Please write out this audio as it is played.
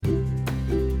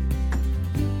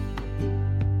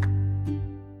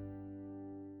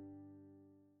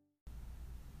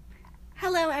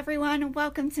everyone.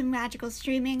 Welcome to Magical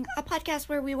Streaming, a podcast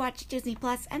where we watch Disney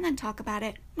Plus and then talk about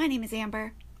it. My name is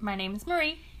Amber. My name is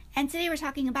Marie. And today we're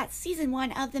talking about Season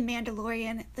 1 of The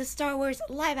Mandalorian, the Star Wars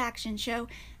live-action show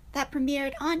that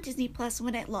premiered on Disney Plus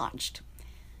when it launched.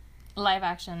 Live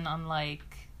action,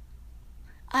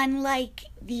 unlike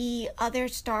the other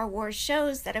Star Wars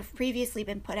shows that have previously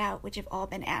been put out, which have all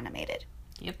been animated.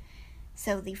 Yep.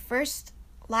 So the first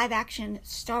live-action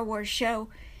Star Wars show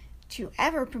to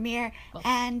ever premiere,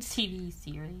 and TV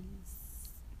series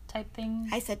type thing.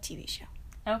 I said TV show.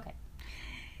 Okay.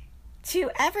 To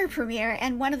ever premiere,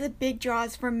 and one of the big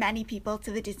draws for many people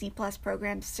to the Disney Plus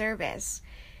program service.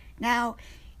 Now,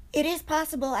 it is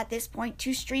possible at this point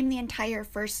to stream the entire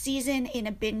first season in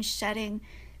a binge setting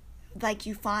like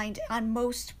you find on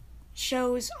most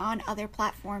shows on other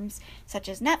platforms such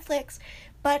as Netflix,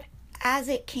 but as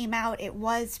it came out, it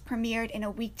was premiered in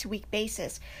a week-to-week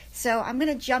basis. So I'm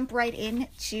going to jump right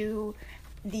into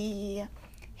the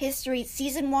history.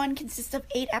 Season 1 consists of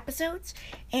 8 episodes,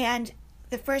 and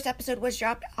the first episode was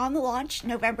dropped on the launch,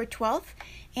 November 12th.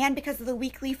 And because of the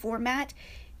weekly format,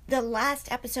 the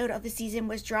last episode of the season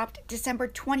was dropped December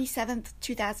 27th,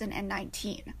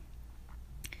 2019.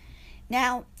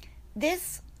 Now,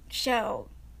 this show,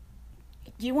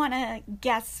 do you want to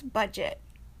guess budget?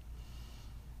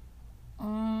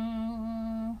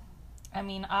 I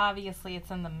mean, obviously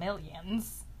it's in the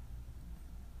millions.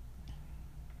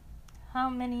 How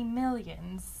many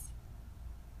millions?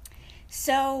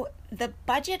 So, the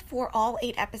budget for all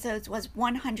 8 episodes was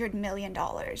 $100 million.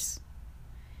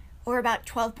 Or about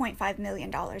 $12.5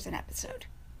 million an episode.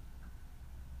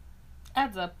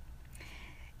 Adds up.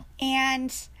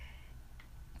 And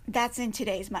that's in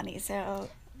today's money, so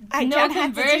I don't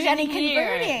have to do any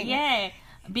converting. Yay.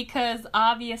 Because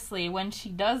obviously when she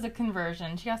does the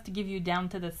conversion, she has to give you down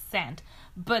to the cent.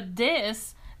 But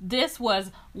this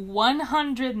was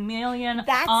 100 million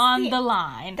on the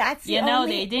line. That's the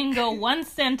they didn't go 1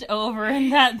 cent over in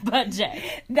that budget.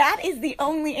 That is the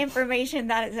only information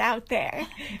that is out there.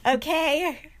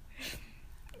 Okay?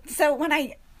 So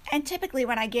typically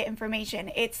when I get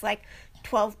information, it's like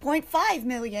 12.5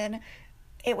 million,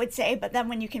 it would say, but then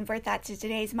when you convert that to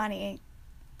today's money,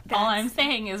 all I'm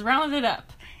saying is round it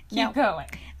up. Keep going.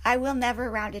 I will never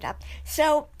round it up.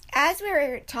 So, as we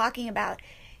were talking about,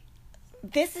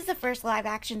 this is the first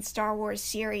live-action Star Wars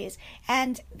series,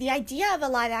 and the idea of a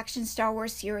live-action Star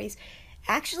Wars series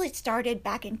actually started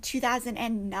back in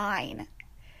 2009.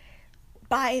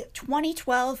 By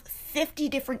 2012, 50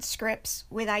 different scripts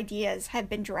with ideas had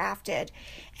been drafted,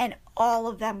 and all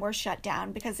of them were shut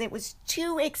down because it was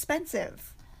too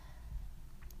expensive.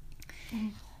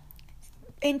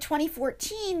 In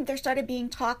 2014, there started being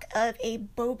talk of a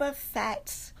Boba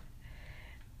Fett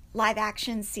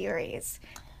live-action series.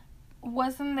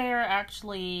 Wasn't there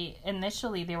actually,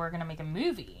 initially they were going to make a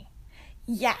movie?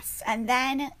 Yes, and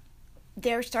then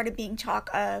there started being talk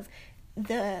of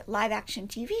the live-action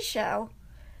TV show,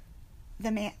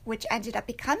 which ended up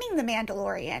becoming The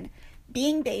Mandalorian,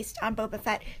 being based on Boba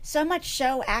Fett. So much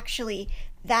so, actually,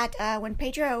 that when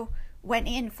Pedro went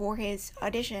in for his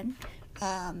audition,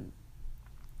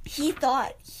 he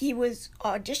thought he was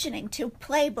auditioning to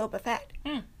play Boba Fett.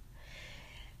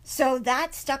 So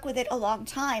that stuck with it a long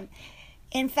time.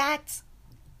 In fact,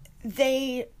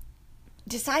 they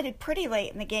decided pretty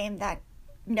late in the game that,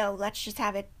 no, let's just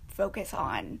have it focus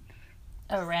on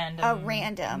a random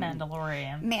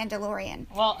Mandalorian.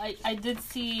 Well, I did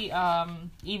see,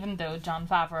 even though Jon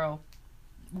Favreau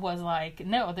was like,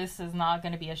 no, this is not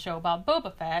going to be a show about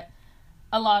Boba Fett,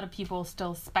 a lot of people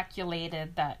still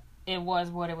speculated that it was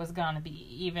what it was going to be,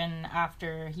 even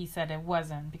after he said it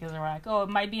wasn't, because they were like, oh, it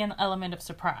might be an element of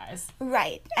surprise.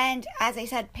 Right. And as I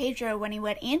said, Pedro, when he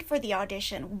went in for the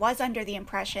audition, was under the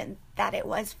impression that it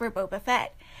was for Boba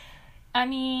Fett. I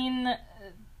mean,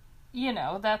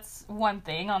 that's one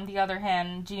thing. On the other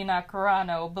hand, Gina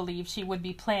Carano believed she would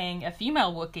be playing a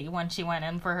female Wookiee when she went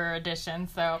in for her audition,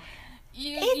 so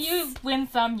you win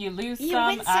some, you lose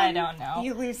some. I don't know.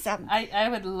 You lose some. I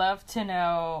would love to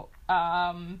know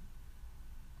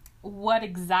what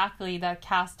exactly that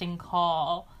casting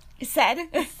call said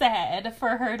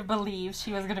for her to believe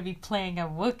she was going to be playing a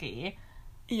Wookiee.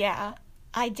 Yeah,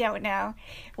 I don't know.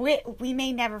 We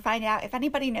may never find out. If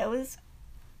anybody knows,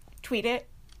 tweet it,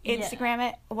 Instagram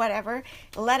it, whatever.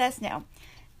 Let us know.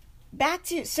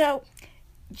 So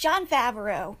Jon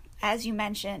Favreau, as you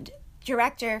mentioned,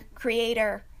 director,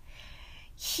 creator,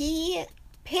 he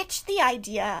pitched the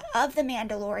idea of The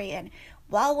Mandalorian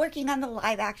while working on the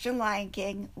live-action Lion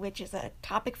King, which is a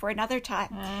topic for another time,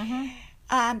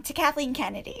 to Kathleen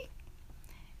Kennedy,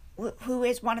 who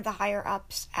is one of the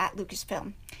higher-ups at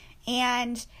Lucasfilm.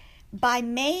 And By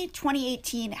May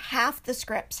 2018, half the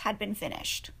scripts had been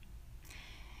finished.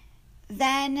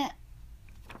 Then,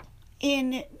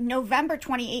 in November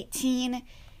 2018,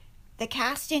 the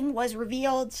casting was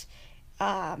revealed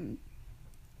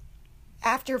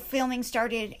after filming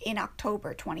started in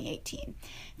October 2018.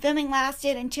 Filming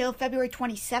lasted until February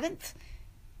 27th,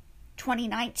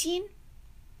 2019.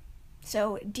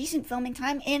 So, decent filming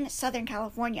time in Southern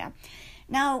California.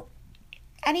 Now,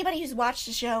 anybody who's watched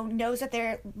the show knows that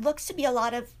there looks to be a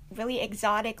lot of really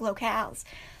exotic locales.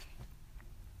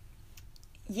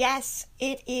 Yes,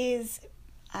 it is.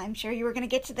 I'm sure you were going to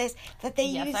get to this, that they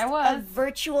used a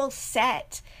virtual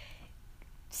set.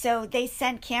 So they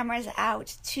sent cameras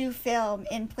out to film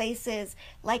in places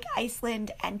like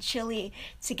Iceland and Chile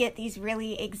to get these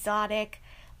really exotic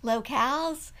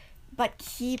locales, but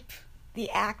keep the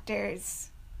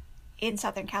actors in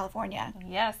Southern California.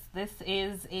 Yes, this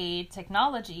is a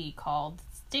technology called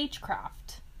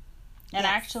stagecraft. And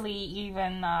actually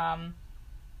even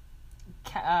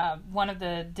one of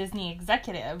the Disney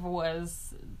executive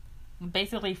was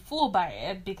basically fooled by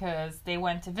it because they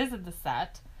went to visit the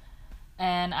set,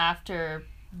 and after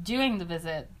doing the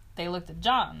visit, they looked at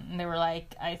John and they were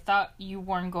like, I thought you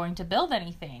weren't going to build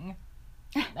anything.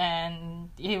 And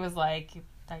he was like,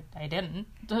 I didn't.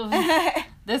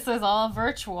 This is all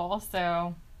virtual.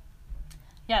 So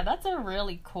yeah, that's a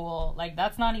really cool, like,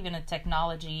 that's not even a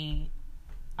technology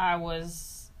I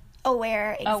was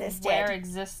aware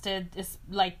existed is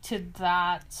like to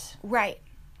that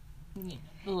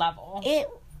level. It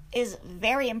is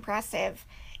very impressive,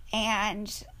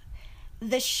 and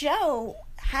the show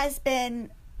has been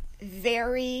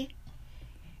very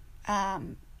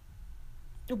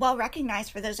well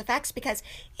recognized for those effects because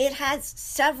it has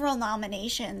several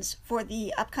nominations for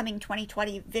the upcoming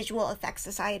 2020 Visual Effects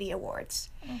Society Awards.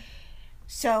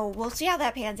 So we'll see how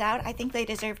that pans out. I think they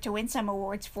deserve to win some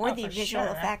awards for the visual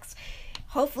effects.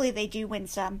 Hopefully they do win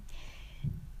some.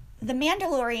 The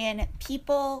Mandalorian,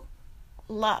 people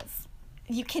love.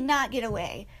 You cannot get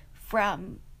away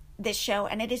from this show,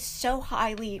 and it is so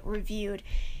highly reviewed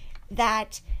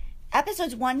that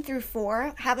episodes 1 through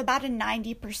 4 have about a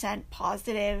 90%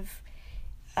 positive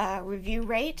review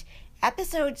rate.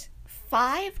 Episodes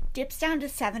 5 dips down to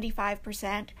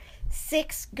 75%.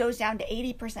 6 goes down to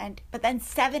 80%, but then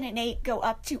 7 and 8 go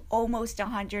up to almost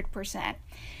 100%.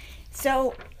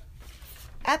 So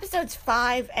episodes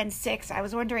 5 and 6, I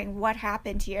was wondering what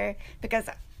happened here because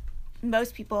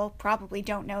most people probably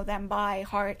don't know them by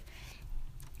heart.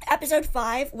 Episode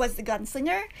 5 was The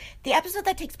Gunslinger. The episode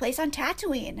that takes place on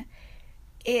Tatooine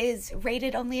is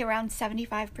rated only around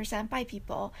 75% by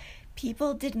people.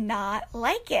 People did not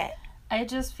like it. I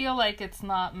just feel like it's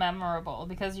not memorable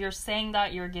because you're saying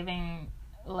that you're giving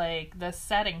like the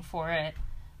setting for it,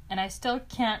 and I still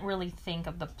can't really think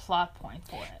of the plot point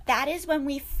for it. That is when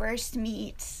we first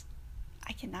meet,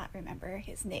 I cannot remember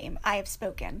his name. I Have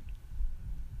Spoken.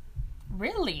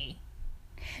 Really?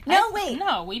 Wait.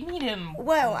 No, we meet him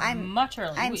much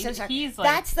earlier. I'm so sorry. He's like,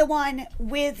 that's the one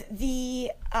with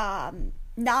the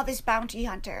novice bounty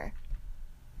hunter.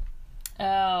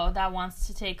 Oh, that wants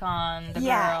to take on the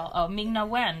girl. Oh, Ming-Na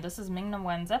Wen. This is Ming-Na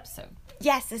Wen's episode.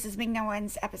 Yes, this is Ming-Na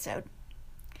Wen's episode.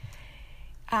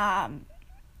 And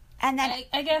then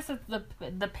I guess it's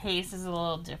the pace is a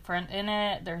little different in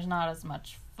it. There's not as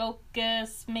much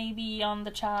focus maybe on the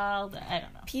child. I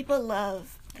don't know. People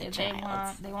love the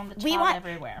child. They want the child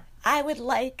everywhere. I would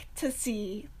like to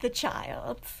see the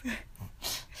child.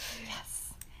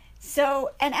 Yes. So,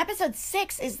 and episode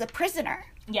 6 is The Prisoner.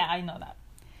 Yeah, I know that.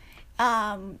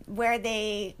 Where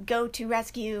they go to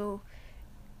rescue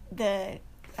the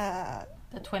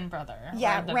twin brother.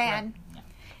 Yeah, Ran.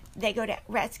 They go to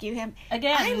rescue him.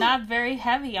 Again, not very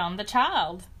heavy on the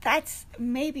child. That's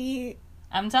maybe...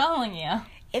 I'm telling you.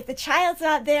 If the child's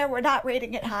not there, we're not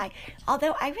rating it high.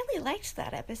 Although, I really liked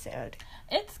that episode.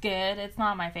 It's good. It's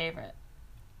not my favorite.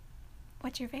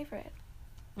 What's your favorite?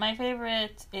 My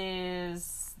favorite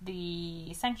is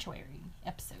the Sanctuary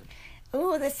episode.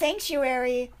 Ooh, the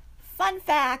Sanctuary. Fun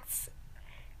facts.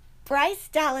 Bryce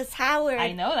Dallas Howard.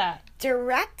 I know that.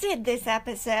 Directed this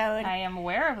episode. I am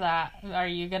aware of that. Are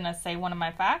you going to say one of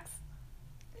my facts?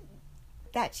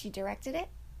 That she directed it?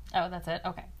 Oh, that's it?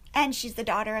 Okay. And she's the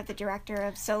daughter of the director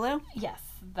of Solo? Yes,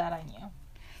 that I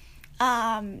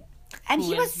knew. And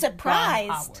he was surprised.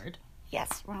 Ron Howard.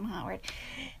 Yes, Ron Howard.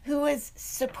 Who was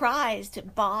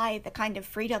surprised by the kind of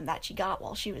freedom that she got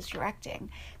while she was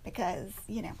directing. Because,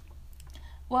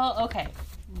 Well, okay.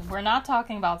 We're not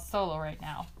talking about Solo right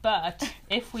now. But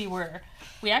if we were,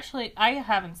 I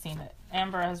haven't seen it.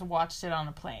 Amber has watched it on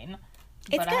a plane.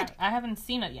 It's good. I haven't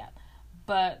seen it yet.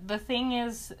 But the thing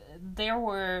is, there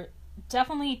were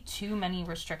definitely too many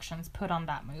restrictions put on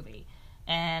that movie.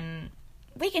 And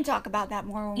we can talk about that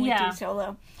more when we do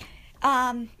Solo.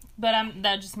 But I'm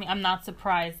not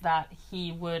surprised that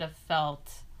he would have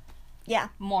felt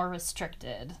more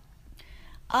restricted.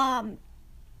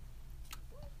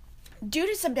 Due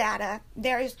to some data,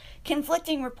 there's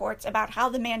conflicting reports about how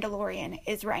The Mandalorian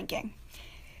is ranking.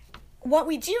 What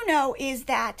we do know is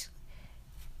that,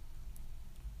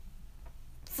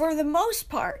 for the most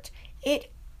part,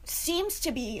 it seems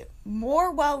to be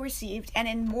more well-received and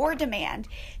in more demand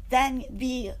than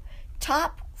the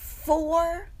top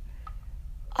 4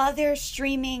 other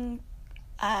streaming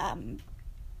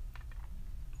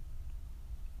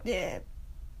the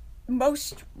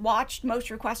most watched, most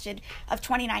requested of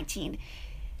 2019.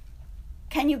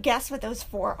 Can you guess what those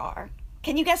 4 are?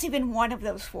 Can you guess even one of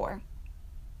those 4?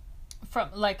 From,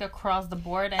 like, across the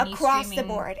board? Across the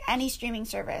board. Any streaming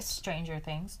service. Stranger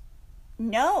Things?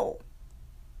 No.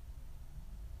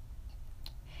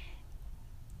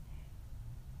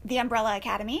 The Umbrella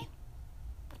Academy,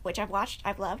 which I've watched,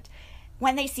 I've loved.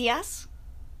 When They See Us.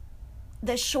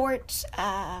 The short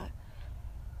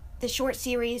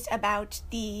series about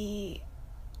the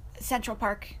Central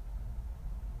Park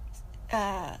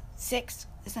 6,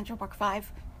 the Central Park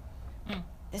 5,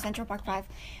 the Central Park 5,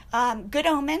 Good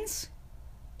Omens,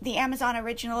 the Amazon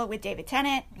original with David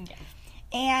Tennant,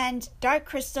 and Dark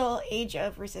Crystal: Age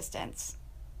of Resistance,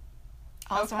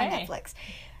 also on Netflix.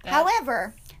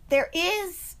 However, there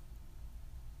is,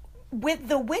 with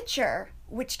The Witcher,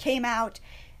 which came out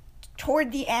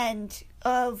toward the end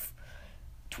of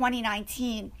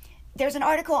 2019, there's an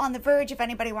article on The Verge, if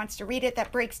anybody wants to read it,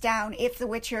 that breaks down if The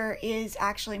Witcher is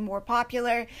actually more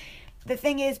popular. The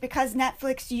thing is, because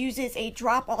Netflix uses a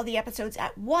drop all the episodes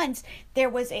at once, there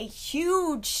was a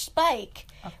huge spike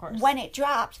when it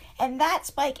dropped. And that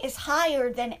spike is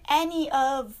higher than any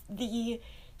of the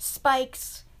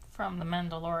spikes from The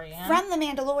Mandalorian.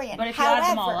 But if you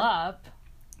add them all up...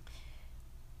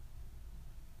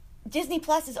 Disney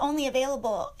Plus is only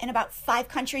available in about 5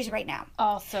 countries right now.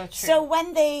 Oh, so true. So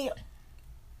when they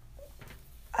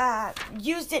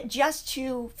used it just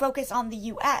to focus on the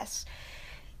U.S.,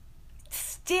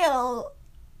 still,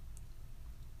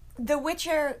 The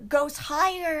Witcher goes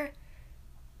higher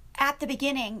at the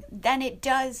beginning than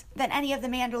any of the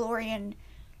Mandalorian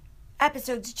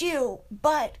episodes do,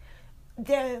 but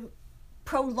the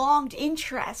prolonged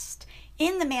interest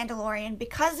in the Mandalorian,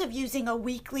 because of using a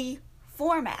weekly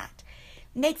format,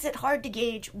 makes it hard to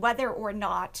gauge whether or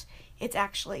not it's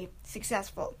actually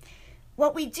successful.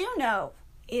 What we do know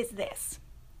is this.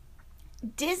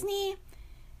 Disney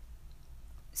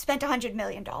spent $100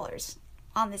 million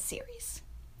on this series.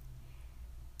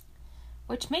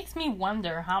 Which makes me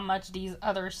wonder how much these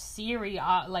other series,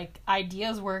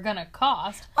 ideas were gonna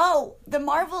cost. Oh, the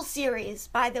Marvel series,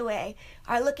 by the way,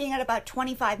 are looking at about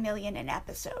 $25 million an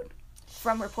episode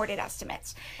from reported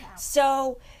estimates. Wow.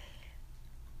 So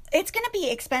it's going to be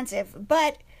expensive,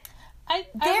 but I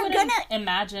wouldn't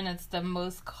imagine it's the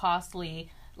most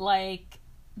costly.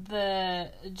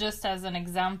 Just as an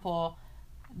example,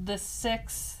 the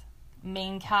 6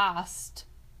 main cast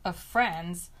of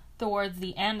Friends towards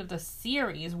the end of the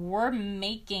series were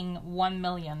making $1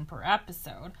 million per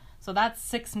episode. So that's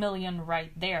 $6 million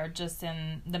right there, just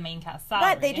in the main cast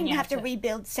salary. But they didn't have to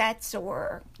rebuild sets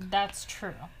or... That's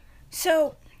true.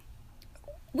 So,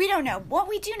 we don't know. What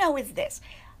we do know is this.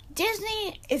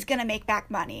 Disney is going to make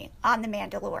back money on The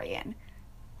Mandalorian.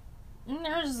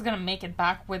 They're just going to make it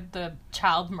back with the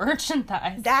child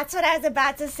merchandise. That's what I was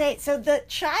about to say. So the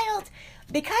child,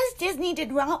 because Disney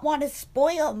did not want to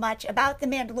spoil much about The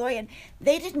Mandalorian,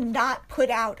 they did not put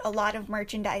out a lot of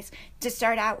merchandise to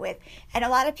start out with. And a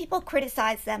lot of people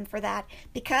criticize them for that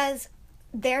because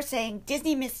they're saying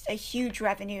Disney missed a huge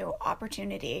revenue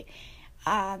opportunity,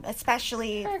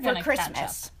 especially for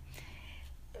Christmas.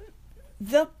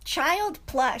 The child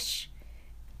plush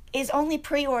is only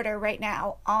pre-order right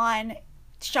now on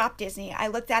Shop Disney. I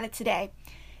looked at it today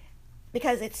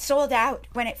because it's sold out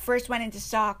when it first went into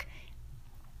stock.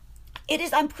 It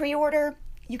is on pre-order.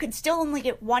 You can still only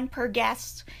get 1 per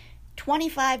guest.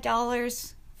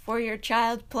 $25 for your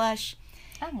child plush.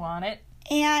 I want it.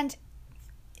 And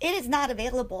it is not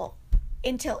available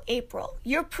until April.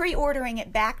 You're pre-ordering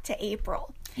it back to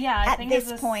April. Yeah, I think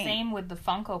it's the same with the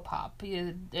Funko Pop.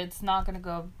 It's not going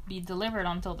to be delivered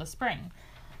until the spring.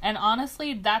 And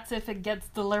honestly, that's if it gets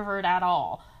delivered at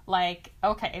all.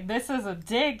 Okay, this is a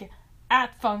dig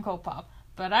at Funko Pop.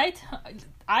 But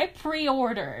I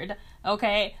pre-ordered,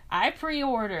 okay? I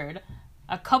pre-ordered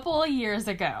a couple of years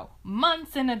ago,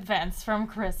 months in advance from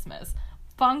Christmas,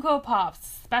 Funko Pop's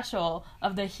special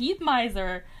of the Heath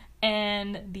Miser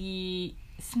and the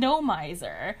Snow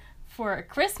Miser for a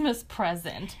Christmas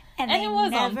present. And it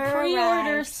was on never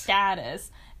pre-order arrived.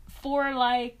 status for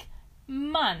like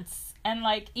months. And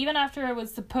like even after it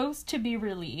was supposed to be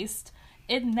released,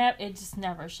 it just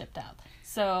never shipped out.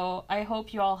 So I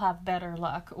hope you all have better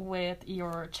luck with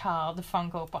your child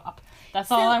Funko Pop.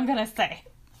 That's all I'm gonna say.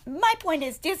 My point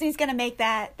is Disney's going to make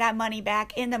that money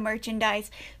back in the merchandise.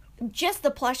 Just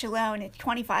the plush alone, it's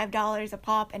 $25 a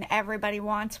pop, and everybody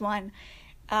wants one.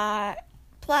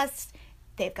 Plus,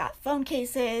 they've got phone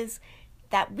cases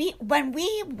that when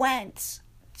we went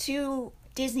to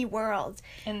Disney World,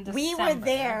 we were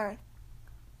there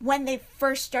when they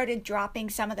first started dropping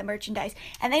some of the merchandise,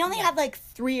 and they only had like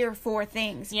 3 or 4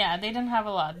 things. Yeah, they didn't have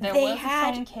a lot. There They was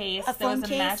had a phone case, a phone there was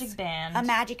case, a magic band. a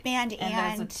magic band, and there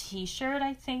was a t-shirt,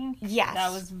 I think. Yes.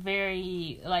 That was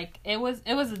very, like, it was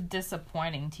a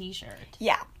disappointing t-shirt.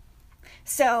 Yeah.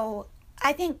 So,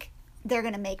 I think they're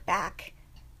going to make back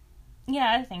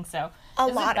Yeah, I think so. a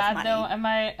Is lot it bad, of money. though?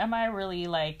 Am I really,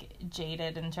 like,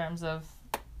 jaded in terms of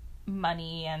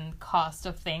money and cost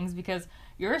of things? Because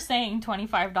you're saying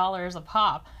 $25 a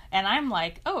pop, and I'm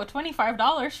like, oh,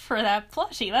 $25 for that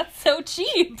plushie. That's so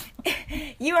cheap.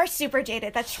 You are super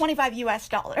jaded. That's $25 US.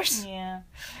 Yeah.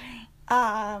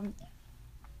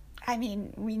 I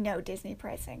mean, we know Disney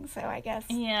pricing, so I guess.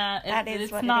 Yeah, That is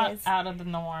it's what it not is. out of the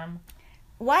norm.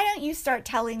 Why don't you start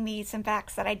telling me some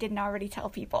facts that I didn't already tell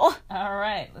people? All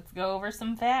right, let's go over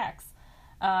some facts.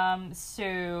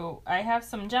 So I have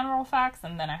some general facts,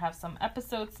 and then I have some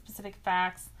episode-specific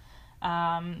facts.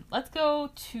 Let's go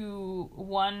to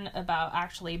one about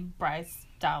actually Bryce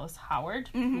Dallas Howard,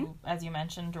 who, as you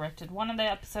mentioned, directed one of the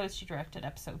episodes. She directed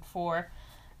episode 4.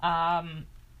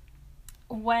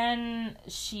 When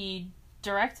she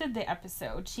directed the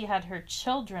episode, she had her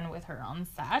children with her on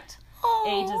set,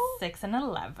 ages 6 and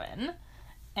 11.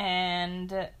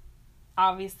 And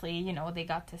obviously, you know, they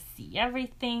got to see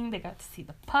everything. They got to see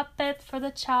the puppet for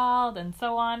the child and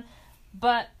so on.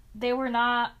 But they were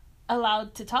not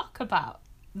allowed to talk about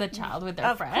the child with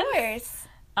their friends. Of course.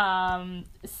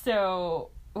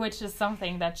 So, which is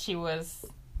something that she was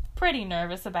pretty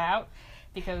nervous about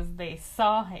because they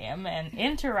saw him and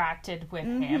interacted with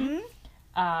him.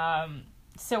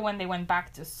 So when they went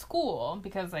back to school,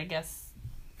 because I guess,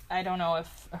 I don't know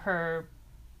if her,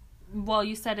 well,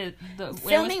 you said it was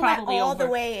Filming went probably all over the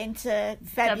way into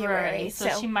February. so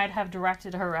she might have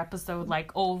directed her episode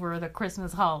like over the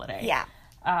Christmas holiday. Yeah.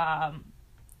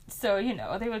 So, you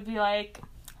know, they would be like,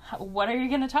 what are you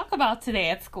going to talk about today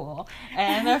at school?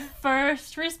 And their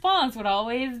first response would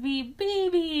always be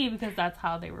baby, because that's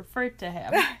how they referred to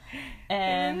him.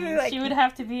 And Like, she would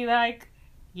have to be like,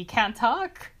 you can't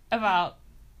talk about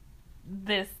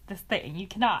this thing. You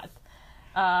cannot.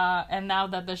 And now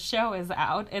that the show is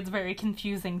out, it's very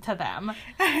confusing to them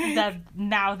that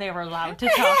now they were allowed to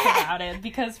talk about it,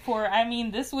 because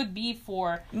this would be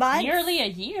for Months? nearly a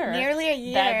year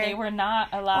that they were not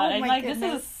allowed. Oh And my like, goodness.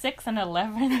 this is a 6 and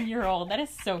 11-year-old. That is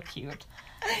so cute.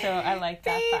 So I like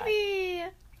that fact. Baby.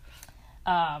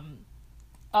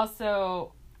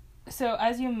 Also, so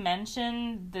as you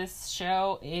mentioned, this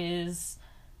show is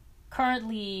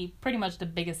currently pretty much the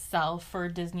biggest sell for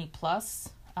Disney Plus.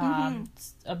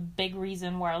 It's a big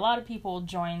reason where a lot of people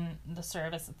join the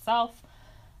service itself.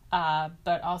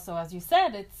 But also, as you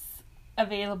said, it's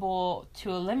available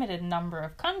to a limited number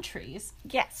of countries.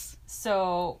 Yes.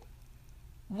 So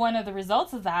one of the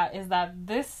results of that is that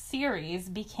this series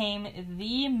became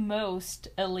the most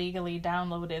illegally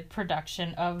downloaded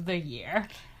production of the year.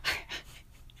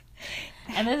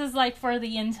 And this is like for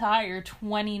the entire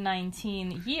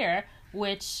 2019 year,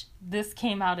 which this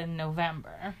came out in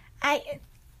November.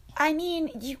 I mean,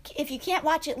 if you can't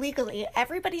watch it legally,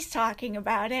 everybody's talking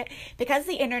about it because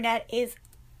the internet is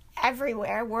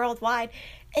everywhere, worldwide.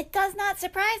 It does not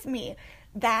surprise me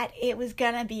that it was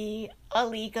gonna be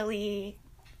illegally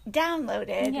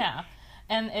downloaded. Yeah.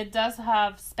 And it does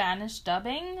have Spanish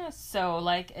dubbing, so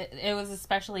like it was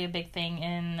especially a big thing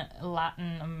in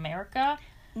Latin America.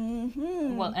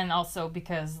 Well, and also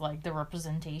because like the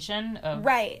representation of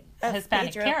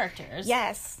Hispanic Pedro. characters.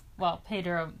 Yes. Well,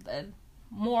 Pedro,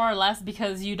 more or less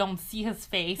because you don't see his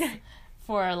face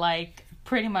for like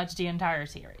pretty much the entire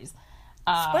series.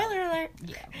 Spoiler alert.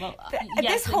 Yeah, well,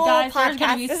 This whole guys, there's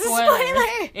gonna podcast be is a spoilers.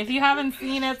 spoiler. If you haven't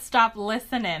seen it, stop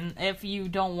listening. If you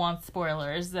don't want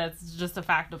spoilers, that's just a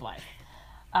fact of life.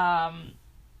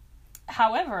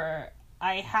 However,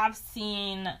 I have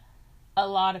seen a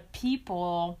lot of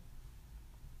people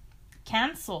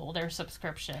cancel their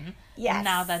subscription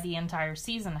now that the entire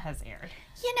season has aired.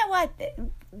 You know what?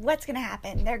 What's going to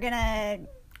happen? They're going to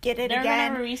get it They're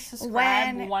again. gonna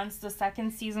resubscribe once the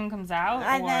second season comes out,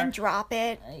 and then drop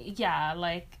it. Yeah,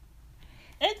 like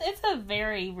it's a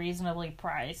very reasonably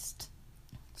priced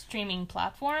streaming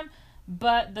platform.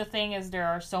 But the thing is, there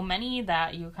are so many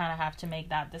that you kind of have to make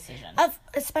that decision.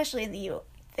 Especially in the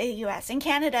U.S. In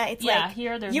Canada, it's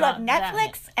here there's you have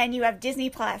Netflix and you have Disney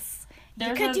Plus.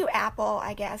 You could do Apple,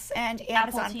 I guess, and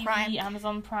Amazon Apple TV, Prime.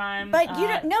 Amazon Prime. But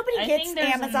nobody gets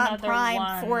Amazon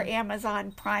Prime for one.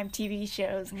 Amazon Prime TV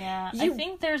shows. Yeah, I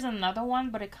think there's another one,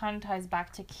 but it kind of ties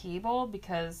back to cable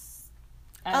because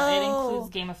it includes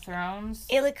Game of Thrones.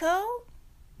 Illico?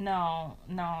 No,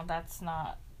 that's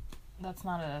not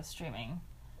a streaming.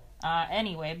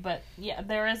 Anyway, but yeah,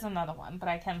 there is another one, but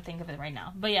I can't think of it right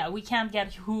now. But yeah, we can't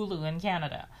get Hulu in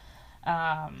Canada.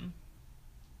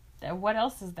 What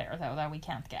else is there, though, that we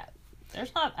can't get?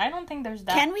 I don't think there's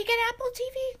that. Can we get Apple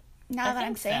TV? Now that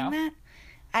I'm saying that?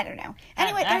 I don't know.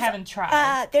 Anyway, I haven't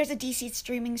tried. There's a DC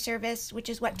streaming service, which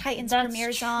is what Titans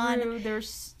premieres on.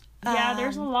 There's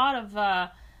a lot of,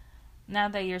 now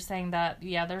that you're saying that,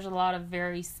 there's a lot of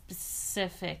very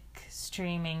specific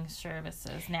streaming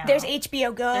services now. There's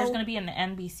HBO Go. There's going to be an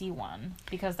NBC one,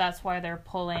 because that's why they're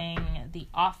pulling The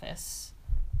Office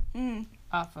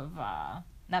off of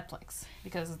Netflix,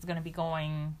 because it's going to be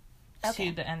going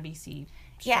to the NBC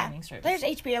streaming service. There's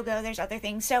HBO Go, there's other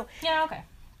things. So okay.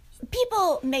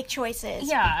 People make choices.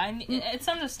 Yeah, and it's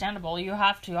understandable. You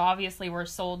have to. Obviously, we're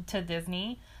sold to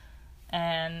Disney,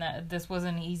 and this was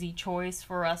an easy choice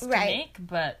for us to make,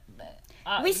 but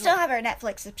we still have our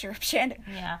Netflix subscription.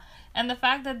 Yeah, and the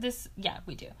fact that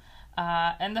we do.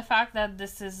 And the fact that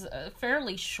this is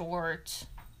fairly short,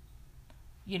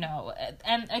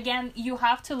 and again, you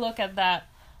have to look at that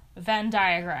Venn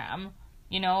diagram,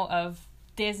 of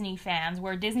Disney fans,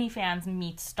 where Disney fans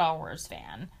meet Star Wars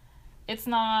fan.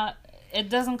 It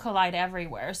doesn't collide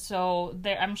everywhere. So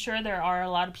I'm sure there are a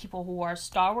lot of people who are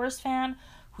Star Wars fan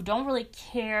who don't really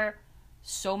care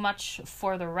so much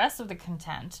for the rest of the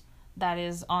content that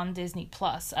is on Disney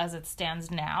Plus as it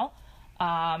stands now,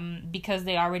 because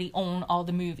they already own all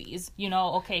the movies.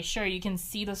 Okay, sure, you can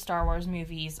see the Star Wars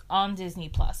movies on Disney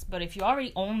Plus, but if you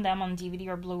already own them on DVD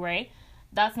or Blu-ray,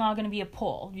 that's not going to be a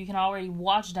pull. You can already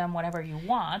watch them whenever you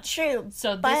want. True.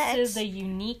 So this is the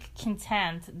unique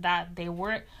content that they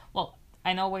were... Well,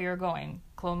 I know where you're going.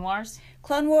 Clone Wars?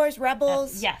 Clone Wars,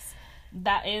 Rebels. Yes.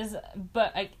 That is...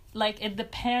 But, it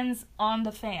depends on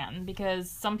the fan.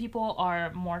 Because some people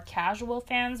are more casual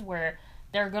fans where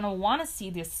they're going to want to see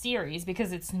this series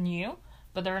because it's new,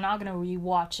 but they're not going to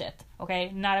rewatch it.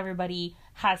 Okay? Not everybody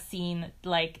has seen,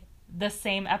 the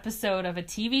same episode of a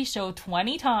TV show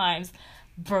 20 times...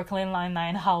 Brooklyn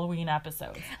Nine-Nine Halloween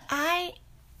episodes.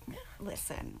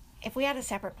 Listen, if we had a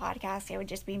separate podcast, it would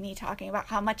just be me talking about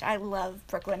how much I love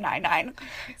Brooklyn Nine-Nine.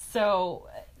 So,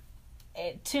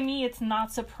 to me, it's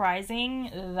not surprising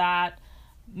that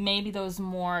maybe those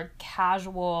more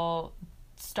casual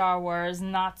Star Wars,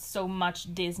 not so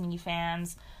much Disney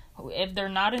fans, if they're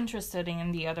not interested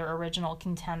in the other original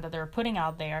content that they're putting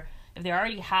out there, if they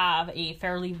already have a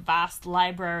fairly vast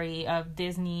library of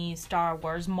Disney, Star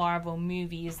Wars, Marvel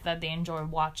movies that they enjoy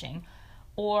watching,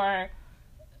 or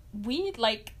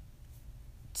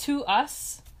to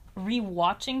us,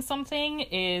 rewatching something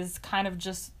is kind of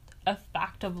just a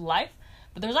fact of life,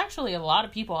 but there's actually a lot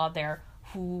of people out there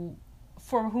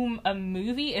for whom a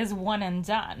movie is one and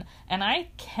done, and I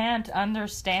can't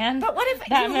understand but what if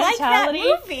that you mentality,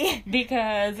 like that movie?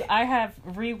 Because I have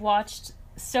rewatched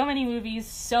so many movies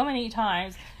so many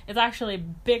times. It's actually a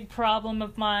big problem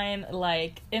of mine.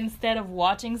 Instead of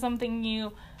watching something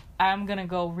new, I'm gonna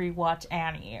go rewatch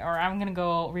Annie, or I'm gonna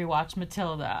go rewatch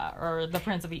Matilda, or The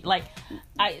Prince of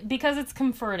because it's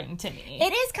comforting to me.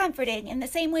 It is comforting in the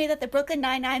same way that the Brooklyn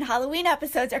Nine-Nine Halloween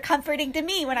episodes are comforting to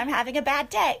me when I'm having a bad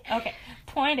day. Okay,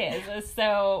 point is,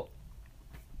 so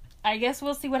I guess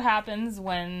we'll see what happens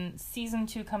when season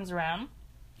 2 comes around.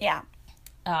 Yeah.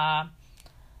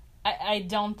 I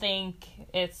don't think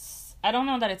I don't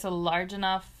know that it's a large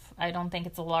enough... I don't think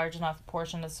it's a large enough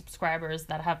portion of subscribers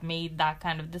that have made that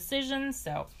kind of decision.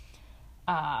 So,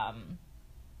 that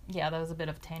was a bit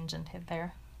of tangent hit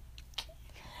there.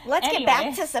 Let's get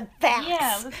back to some facts.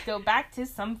 Yeah, let's go back to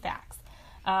some facts.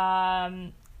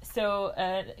 So,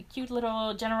 a cute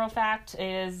little general fact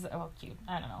is... Well, cute.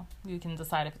 I don't know. You can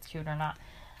decide if it's cute or not.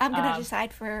 I'm going to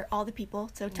decide for all the people,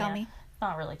 so tell me. It's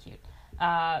not really cute.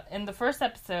 In the first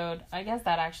episode, I guess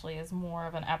that actually is more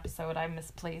of an episode. I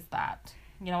misplaced that.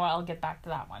 You know what? I'll get back to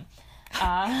that one.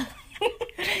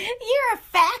 You're a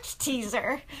fact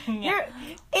teaser. Yeah.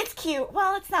 It's cute.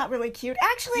 Well, it's not really cute.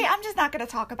 Actually, I'm just not going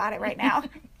to talk about it right now.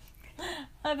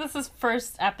 This is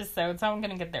first episode, so I'm going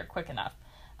to get there quick enough.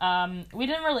 We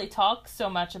didn't really talk so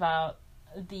much about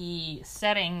the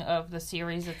setting of the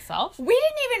series itself. We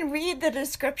didn't even read the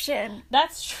description.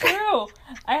 That's true.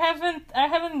 I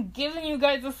haven't given you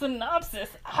guys a synopsis.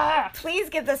 Please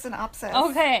give the synopsis.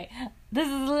 Okay, this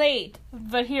is late,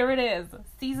 but here it is.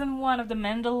 Season 1 of The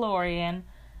Mandalorian.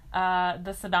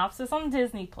 The synopsis on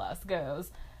Disney Plus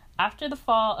goes, after the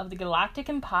fall of the Galactic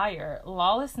Empire,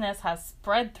 lawlessness has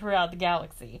spread throughout the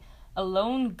galaxy. A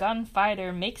lone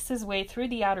gunfighter makes his way through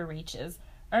the outer reaches,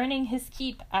 earning his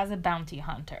keep as a bounty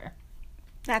hunter.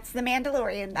 That's The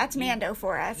Mandalorian. That's Mando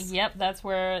for us. Yep, that's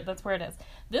where it is.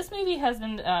 This movie has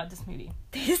been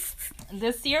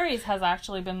this series has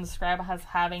actually been described as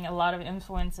having a lot of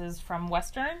influences from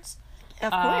westerns,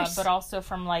 of course, but also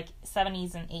from like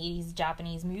 70s and 80s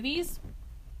Japanese movies.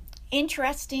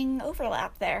 Interesting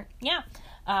overlap there. Yeah,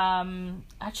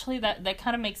 actually, that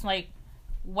kind of makes like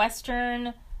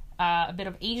western, a bit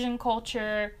of Asian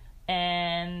culture,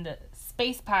 and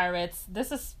space pirates.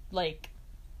 This is like,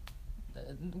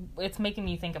 it's making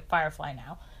me think of Firefly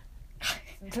now.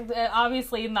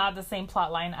 Obviously not the same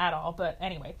plot line at all, but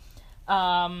anyway.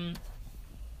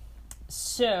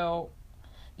 So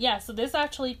this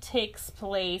actually takes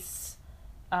place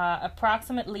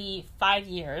approximately 5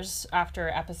 years after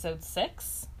episode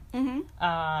 6.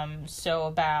 Mm-hmm. So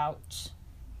about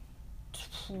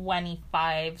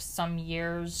 25 some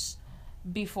years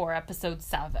before episode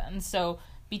 7. So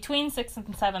between 6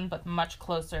 and 7, but much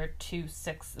closer to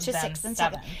 6 than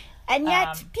 7. And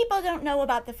yet, people don't know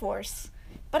about the Force.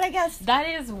 But I guess that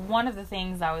is one of the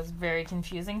things that was very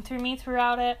confusing to me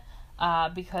throughout it.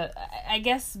 Because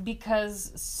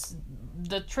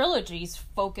the trilogies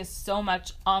focus so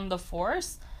much on the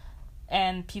Force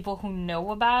and people who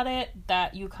know about it,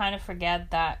 that you kind of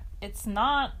forget that it's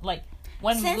not like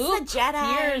when since Luke the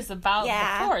Jedi hears about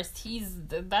the Force,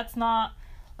 that's not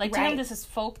like, to him this is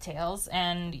folk tales,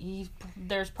 and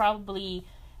there's probably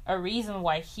a reason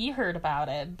why he heard about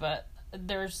it, but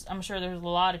I'm sure there's a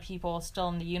lot of people still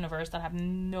in the universe that have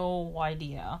no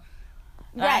idea.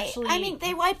 Right. Actually, I mean,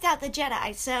 they wiped out the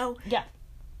Jedi, so yeah.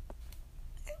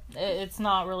 It's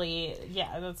not really,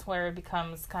 that's where it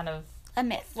becomes kind of a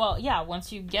myth. Well, yeah,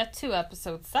 once you get to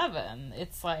episode 7,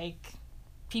 it's like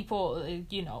people,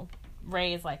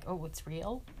 Rey is like, oh, it's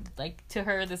real? Like, to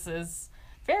her, this is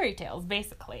fairy tales,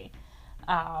 basically.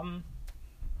 And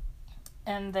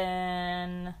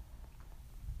then,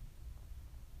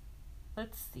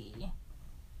 let's see.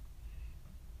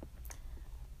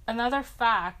 Another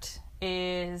fact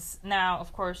is, now,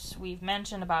 of course, we've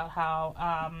mentioned about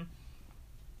how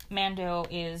Mando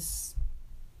is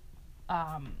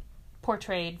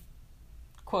portrayed,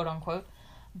 quote unquote,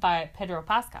 by Pedro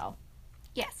Pascal.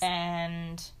 Yes.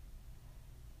 And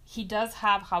he does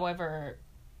have, however,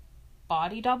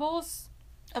 body doubles.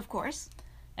 Of course.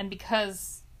 And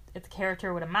because it's a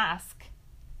character with a mask,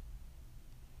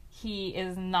 he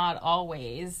is not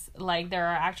always, like, there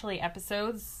are actually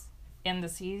episodes in the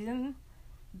season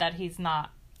that he's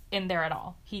not in there at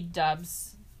all. He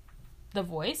dubs the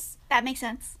voice. That makes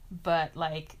sense. But,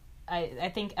 like,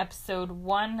 I think episode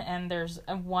 1, and there's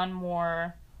one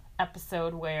more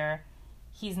episode where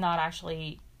he's not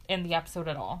actually in the episode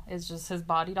at all. It's just his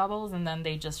body doubles, and then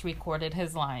they just recorded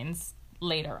his lines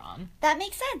later on. That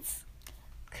makes sense.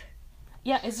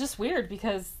 Yeah, it's just weird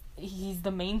because he's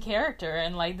the main character,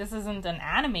 and, like, this isn't an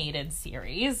animated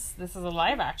series. This is a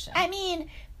live action. I mean,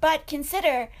 but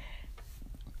consider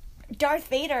Darth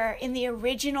Vader in the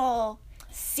original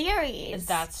series.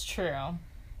 That's true.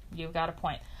 You've got a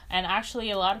point. And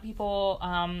actually, a lot of people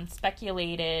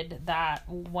speculated that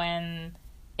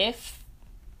if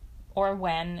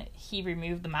when he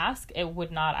removed the mask, it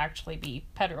would not actually be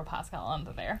Pedro Pascal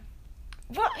under there.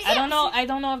 Well, yes. I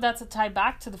don't know if that's a tie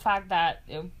back to the fact that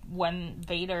when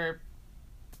Vader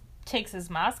takes his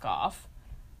mask off,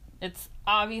 it's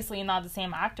obviously not the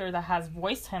same actor that has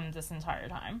voiced him this entire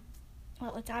time.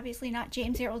 Well, it's obviously not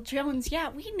James Earl Jones. Yeah,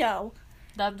 we know.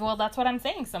 That's what I'm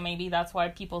saying. So maybe that's why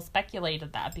people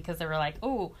speculated that, because they were like,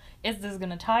 oh, is this going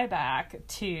to tie back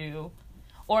to...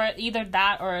 Or either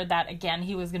that, or that, again,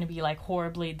 he was going to be, like,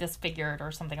 horribly disfigured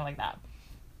or something like that.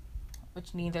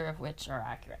 Which neither of which are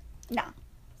accurate. No.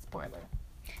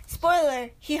 Spoiler,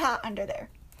 he hot under there.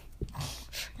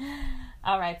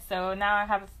 Alright, so now I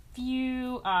have a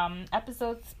few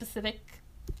episode-specific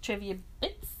trivia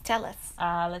bits. Tell us.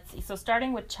 Let's see. So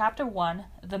starting with Chapter 1,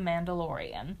 The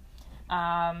Mandalorian.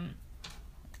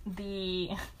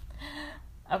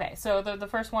 Okay, so the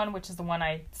first one, which is the one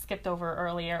I skipped over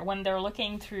earlier, when they're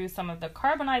looking through some of the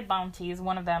carbonite bounties,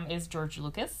 one of them is George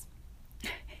Lucas.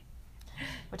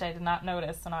 which I did not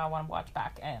notice, so now I want to watch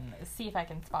back and see if I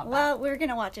can spot that. Well, we're going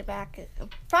to watch it back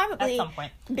probably at some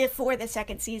point before the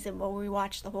second season when we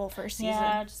watch the whole first season.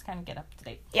 Yeah, just kind of get up to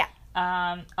date. Yeah.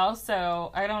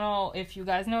 Also, I don't know if you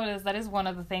guys noticed, that is one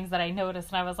of the things that I noticed,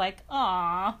 and I was like,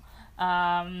 aw.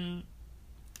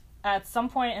 At some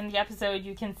point in the episode,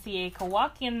 you can see a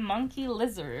Kowakian monkey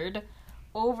lizard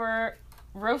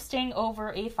roasting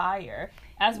over a fire,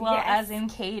 as well as in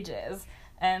cages.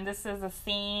 And this is the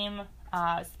same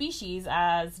species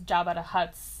as Jabba the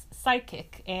Hutt's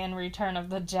sidekick in Return of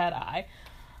the Jedi.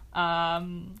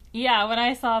 Yeah, when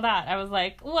I saw that, I was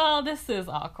like, well, this is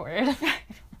awkward.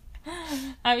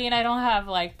 I mean, I don't have,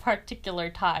 like, particular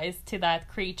ties to that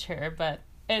creature, but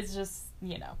it's just,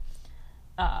 you know,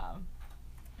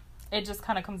 it just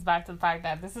kind of comes back to the fact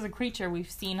that this is a creature we've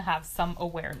seen have some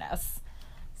awareness.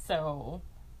 So,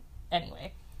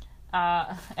 anyway.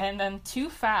 And then 2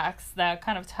 facts that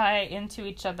kind of tie into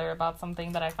each other about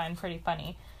something that I find pretty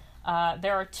funny.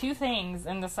 There are 2 things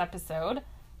in this episode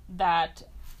that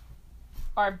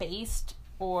are based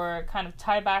or kind of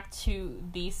tie back to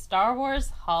the Star Wars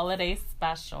Holiday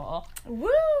Special. Woo!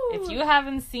 If you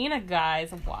haven't seen it,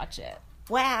 guys, watch it.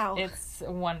 Wow. It's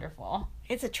wonderful.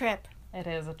 It's a trip. It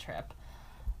is a trip.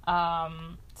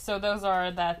 So those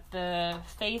are that the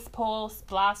Phase Pulse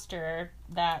blaster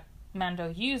that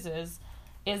Mando uses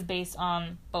is based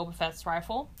on Boba Fett's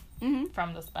rifle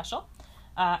from the special.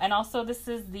 And also this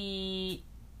is the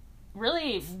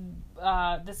really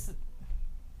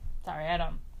sorry,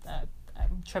 I'm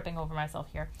tripping over myself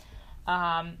here.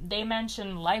 They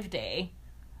mention Life Day,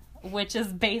 which is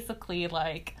basically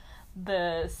like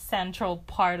the central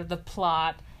part of the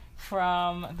plot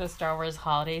from the Star Wars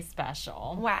Holiday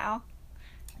Special. Wow.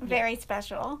 Very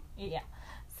special. Yeah.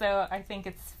 So I think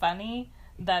it's funny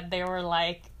that they were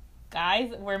like,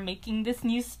 guys, we're making this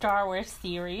new Star Wars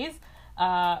series.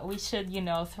 We should, you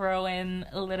know, throw in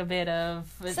a little bit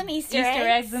of some Easter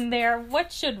eggs in there.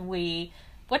 What should we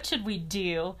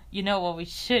do? You know what we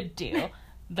should do?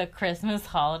 The Christmas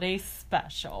Holiday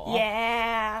Special.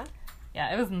 Yeah.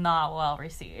 Yeah, it was not well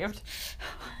received.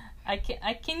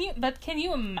 Can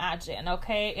you imagine,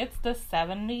 okay? It's the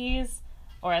 70s,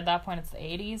 or at that point it's the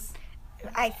 80s.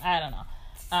 I don't know.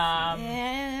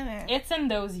 It's in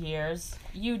those years.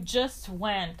 You just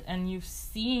went and you've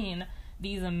seen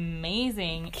these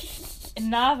amazing,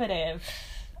 innovative,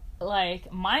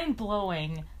 like,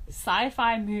 mind-blowing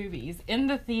sci-fi movies in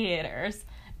the theaters.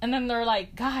 And then they're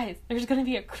like, guys, there's going to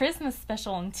be a Christmas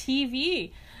special on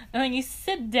TV. And then you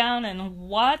sit down and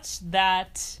watch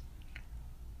that,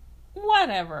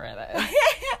 whatever it is.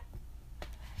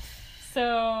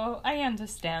 So, I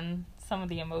understand some of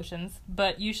the emotions,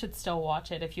 but you should still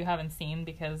watch it if you haven't seen,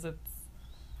 because it's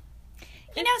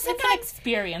sometimes it's an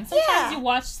experience. Sometimes you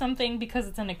watch something because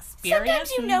it's an experience.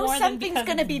 Sometimes you know something's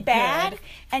going to be bad,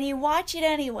 and you watch it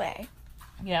anyway.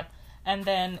 Yep. And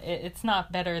then it's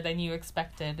not better than you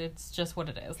expected. It's just what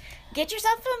it is. Get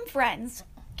yourself some friends.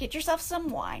 Get yourself some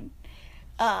wine.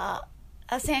 A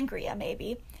sangria,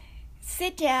 maybe.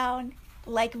 Sit down,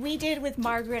 like we did with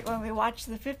Margaret when we watched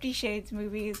the 50 Shades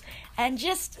movies, and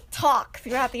just talk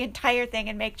throughout the entire thing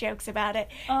and make jokes about it.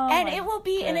 And it will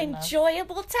be an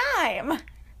enjoyable time.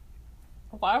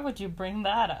 Why would you bring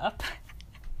that up?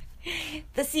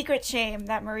 The secret shame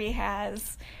that Marie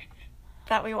has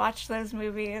that we watched those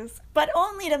movies, but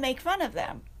only to make fun of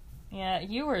them. Yeah,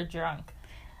 you were drunk.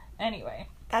 Anyway.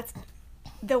 That's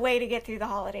the way to get through the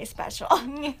holiday special.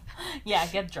 Yeah,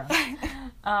 get drunk.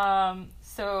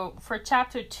 So for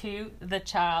chapter 2, The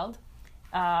Child.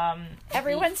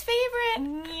 Everyone's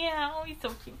favorite. Yeah, oh, he's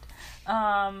so cute.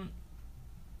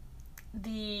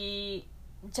 The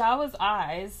Jawa's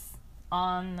eyes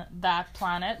on that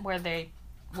planet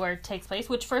where it takes place,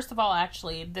 which first of all,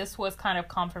 actually, this was kind of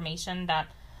confirmation that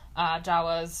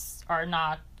Jawas are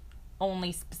not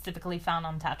only specifically found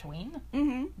on Tatooine,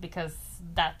 because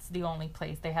that's the only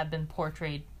place they had been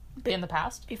portrayed in the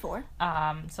past. Before.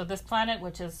 So this planet,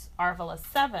 which is Arvela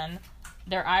 7,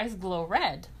 their eyes glow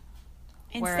red.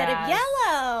 Instead of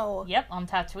yellow. Yep, on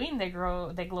Tatooine they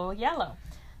glow yellow.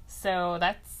 So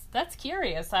that's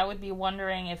curious. I would be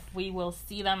wondering if we will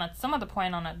see them at some other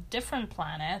point on a different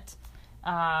planet.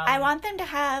 I want them to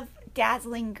have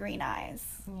dazzling green eyes.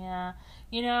 Yeah.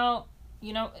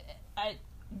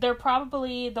 They're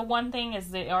probably, the one thing is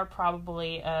they are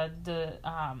probably the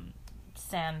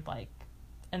sand, like,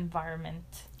 environment.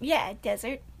 Yeah,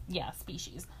 desert. Yeah,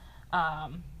 species.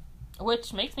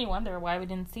 Which makes me wonder why we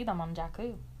didn't see them on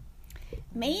Jakku.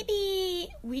 Maybe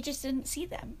we just didn't see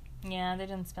them. Yeah, they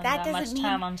didn't spend that much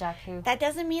time on Jakku. That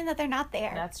doesn't mean that they're not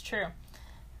there. That's true.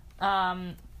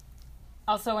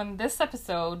 Also, in this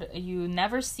episode, you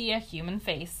never see a human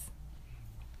face.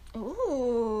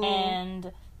 Ooh.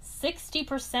 And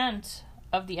 60%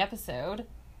 of the episode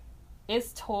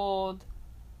is told...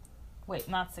 Wait,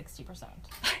 not 60%.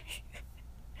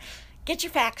 Get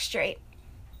your facts straight.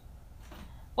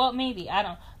 Well, maybe. I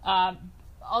don't...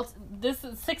 this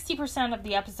is 60% of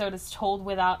the episode is told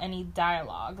without any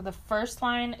dialogue. The first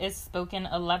line is spoken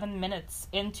 11 minutes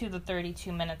into the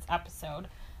 32 minutes episode.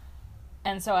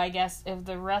 And so I guess if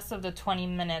the rest of the 20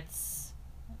 minutes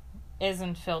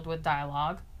isn't filled with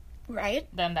dialogue, right,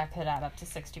 then that could add up to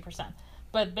 60%.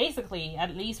 But basically,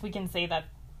 at least we can say that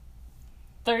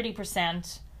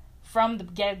 30% from the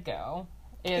get-go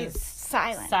is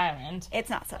silent. It's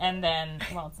not silent. And then,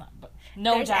 well, it's not, but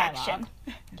no There's dialogue. action.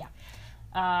 Yeah.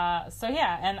 So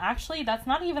yeah, and actually that's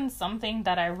not even something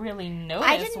that I really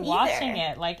noticed watching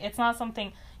it. Like, it's not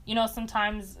something,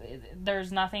 sometimes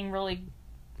there's nothing really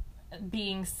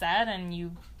being said and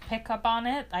you pick up on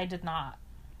it. I did not.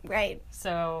 Right.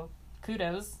 So,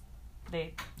 kudos.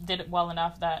 They did it well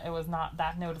enough that it was not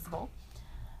that noticeable.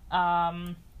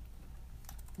 Chapter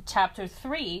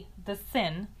 3, The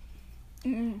Sin.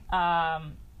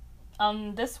 Mm-hmm.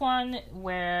 On this one,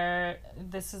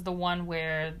 this is the one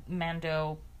where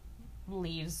Mando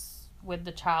leaves with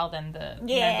the child and the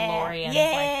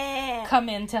Mandalorian come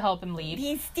in to help him leave.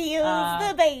 He steals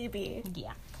the baby.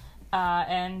 Yeah.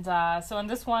 So in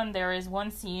this one, there is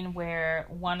one scene where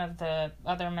one of the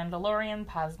other Mandalorian,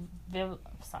 Paz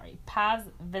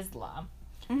Vizsla,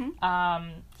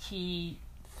 he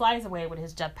flies away with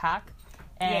his jetpack,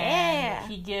 and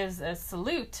he gives a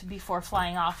salute before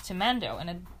flying off to Mando in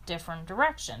a different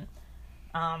direction.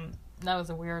 That was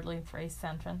a weirdly phrased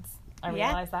sentence. I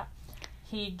realized that.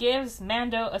 He gives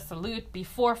Mando a salute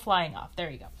before flying off. There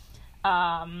you go.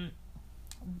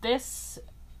 This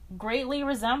greatly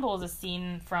resembles a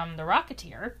scene from The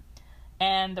Rocketeer,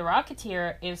 and The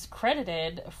Rocketeer is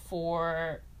credited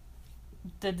for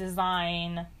the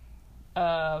design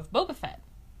of Boba Fett.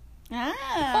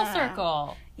 Full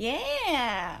circle.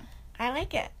 Yeah. I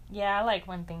like it. Yeah, I like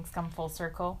when things come full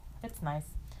circle. It's nice.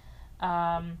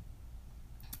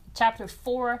 Chapter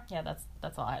 4, that's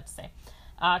all I had to say.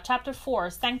 Chapter 4,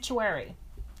 Sanctuary,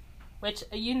 which,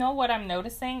 what I'm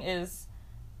noticing is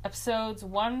episodes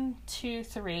 1, 2,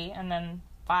 3, and then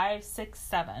 5, 6,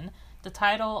 7. The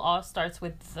title all starts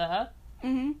with the,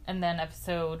 and then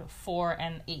episode 4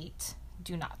 and 8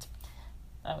 do not.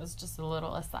 That was just a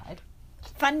little aside.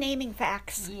 Fun naming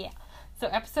facts. Yeah. So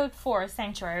episode 4,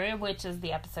 Sanctuary, which is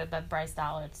the episode that Bryce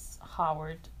Dallas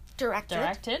Howard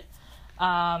directed.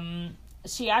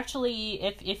 She actually,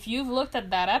 if you've looked at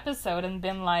that episode and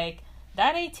been like,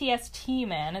 that ATST,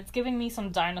 man, it's giving me some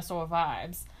dinosaur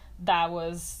vibes,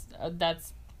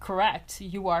 that's correct.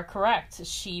 You are correct.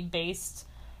 She based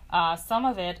some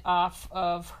of it off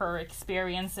of her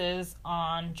experiences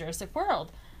on Jurassic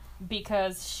World,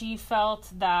 because she felt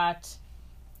that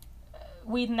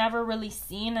we'd never really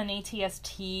seen an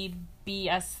ATST be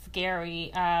as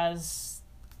scary as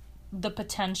the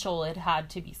potential it had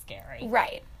to be scary.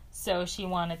 Right. So she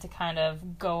wanted to kind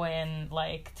of go in,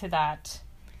 like, to that...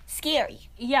 Scary.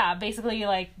 Yeah, basically,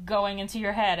 like, going into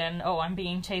your head and, I'm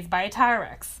being chased by a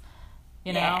T-Rex.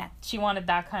 You know? Yeah. She wanted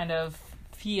that kind of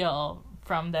feel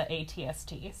from the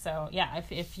ATST. So, yeah,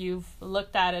 if you've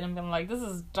looked at it and been like, this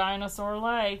is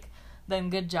dinosaur-like, then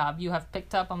good job. You have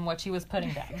picked up on what she was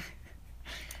putting down.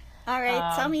 All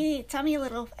right, tell me a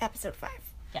little episode 5.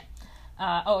 Yeah.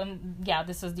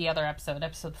 This is the other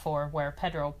episode 4, where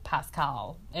Pedro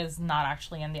Pascal is not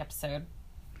actually in the episode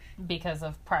because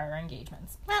of prior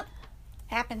engagements. Well,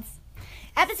 happens.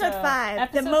 Episode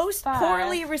 5, the most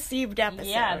poorly received episode.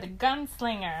 Yeah, the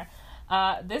Gunslinger.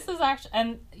 This is actually,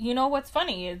 and you know what's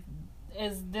funny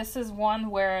is this is one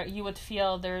where you would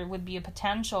feel there would be a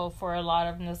potential for a lot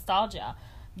of nostalgia,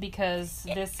 because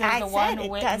this is the one it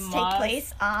with does take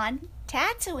place on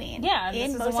Tatooine. Yeah, and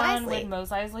in this is Mos the one Eisley. with Mos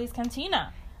Eisley's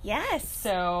Cantina. Yes.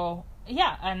 So,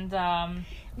 yeah, and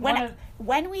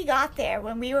when we got there,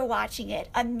 when we were watching it,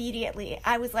 immediately,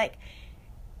 I was like,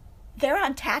 they're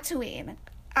on Tatooine.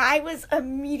 I was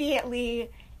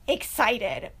immediately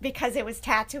excited because it was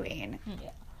Tatooine.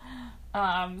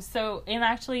 Yeah. So, in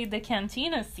actually the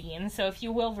Cantina scene, so if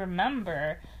you will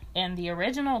remember, in the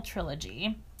original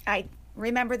trilogy... I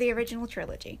remember the original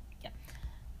trilogy. Yeah.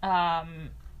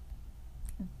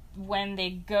 When they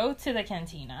go to the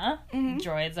Cantina,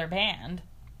 droids are banned.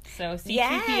 So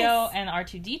C-3PO and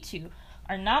R2-D2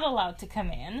 are not allowed to come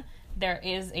in. There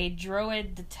is a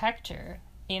droid detector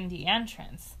in the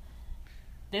entrance.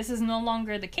 This is no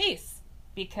longer the case,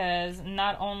 because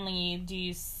not only do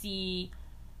you see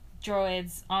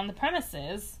droids on the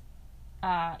premises,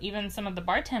 even some of the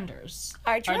bartenders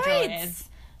are droids.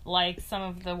 Like some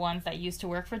of the ones that used to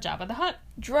work for Jabba the Hutt.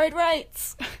 Droid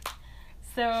rights.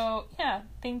 So, yeah,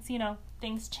 things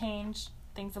change,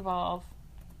 things evolve.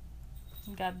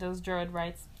 You got those droid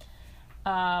rights.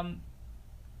 And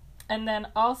then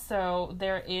also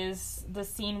there is the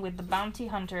scene with the bounty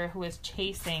hunter who is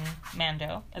chasing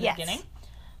Mando at the beginning.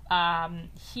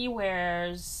 He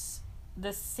wears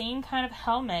the same kind of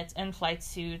helmet and flight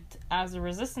suit as the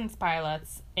Resistance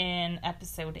pilots in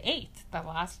Episode 8, The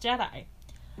Last Jedi.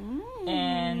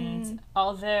 And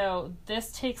although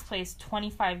this takes place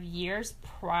 25 years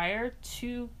prior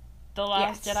to The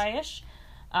Last Jedi-ish,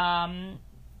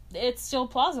 it's still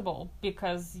plausible,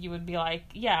 because you would be like,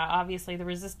 yeah, obviously the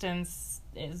Resistance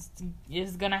is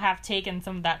gonna have taken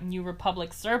some of that New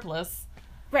Republic surplus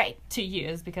to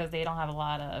use, because they don't have a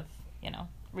lot of,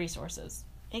 resources.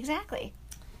 Exactly.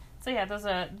 So yeah,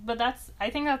 I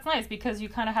think that's nice, because you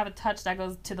kind of have a touch that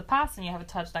goes to the past, and you have a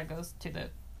touch that goes to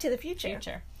the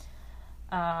future.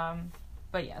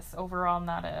 But yes, overall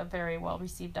not a very well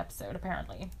received episode,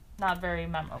 apparently. Not very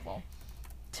memorable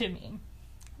to me.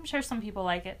 I'm sure some people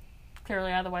like it.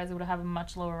 Clearly, otherwise it would have a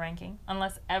much lower ranking.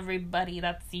 Unless everybody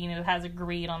that's seen it has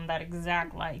agreed on that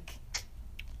exact,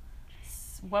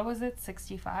 what was it,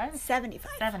 65?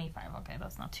 75. 75, okay,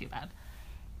 that's not too bad.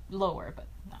 Lower, but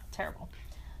not terrible.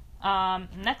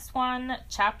 Next one,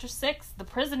 Chapter 6, The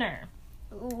Prisoner.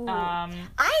 Ooh.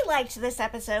 I liked this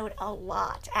episode a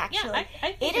lot, actually. Yeah,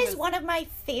 I think it is one of my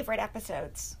favorite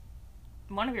episodes.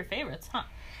 One of your favorites, huh?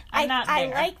 I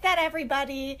like that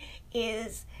everybody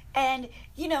is, and,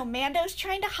 Mando's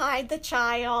trying to hide the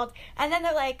child, and then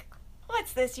they're like,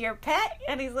 what's this, your pet?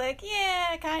 And he's like,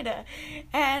 yeah, kind of.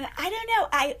 And I don't know,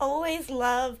 I always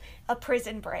love a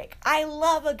prison break. I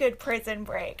love a good prison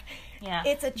break. Yeah.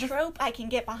 It's a trope I can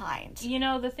get behind.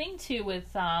 The thing, too,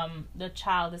 with the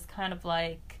child is kind of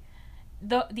like,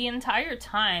 the entire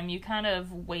time you kind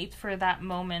of wait for that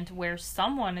moment where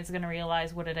someone is going to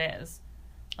realize what it is.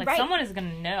 Someone is going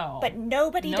to know. But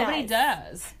nobody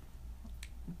does.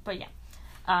 But yeah.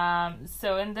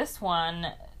 So in this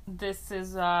one, this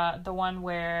is the one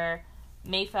where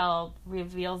Mayfeld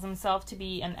reveals himself to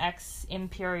be an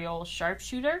ex-Imperial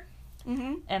sharpshooter.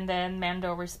 Mm-hmm. And then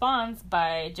Mando responds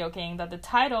by joking that the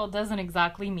title doesn't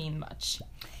exactly mean much.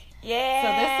 Yeah. So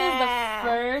this is the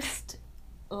first,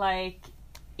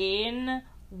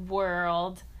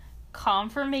 in-world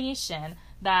confirmation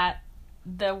that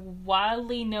the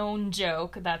widely known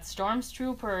joke that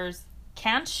stormtroopers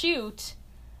can't shoot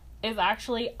is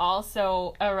actually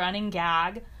also a running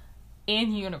gag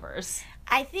in universe.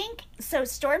 I think, so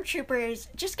stormtroopers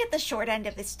just get the short end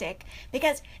of the stick,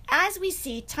 because as we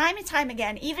see time and time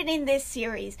again, even in this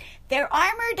series, their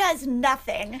armor does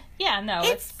nothing. Yeah, no.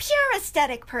 It's pure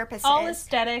aesthetic purposes. All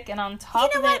aesthetic, and on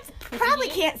top of it... Probably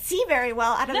can't see very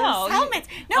well out of those helmets.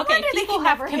 No wonder they can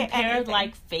never hit anything. People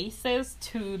have compared, faces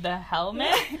to the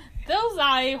helmet. Those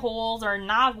eye holes are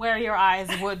not where your eyes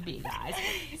would be, guys.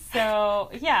 So,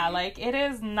 yeah, it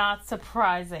is not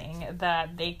surprising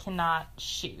that they cannot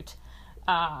shoot.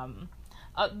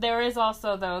 There is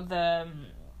also, though,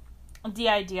 the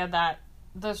idea that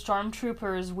the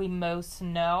stormtroopers we most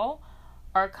know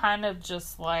are kind of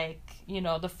just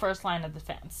the first line of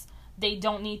defense. They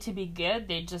don't need to be good,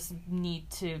 they just need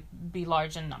to be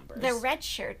large in numbers. The red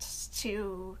shirts,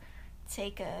 to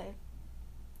take a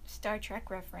Star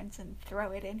Trek reference and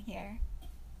throw it in here.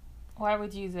 Why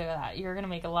would you do that? You're gonna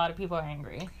make a lot of people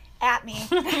angry. At me.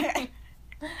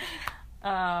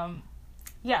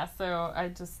 Yeah, so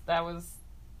that was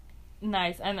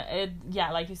nice. And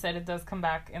like you said, it does come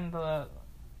back in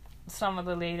some of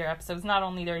the later episodes. Not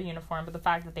only their uniform, but the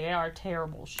fact that they are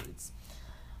terrible shoots.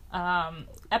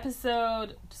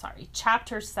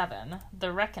 Chapter 7,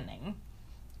 The Reckoning.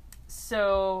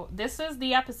 So this is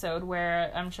the episode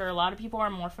where I'm sure a lot of people are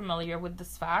more familiar with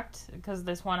this fact, because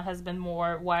this one has been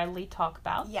more widely talked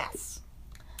about. Yes.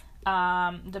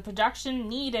 The production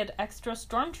needed extra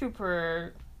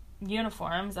stormtrooper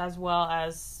uniforms as well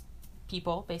as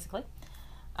people, basically.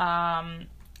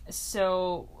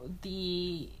 So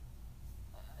the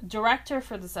director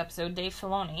for this episode, Dave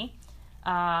Filoni,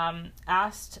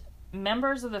 asked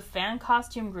members of the fan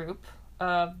costume group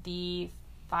of the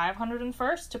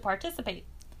 501st to participate.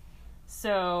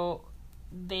 So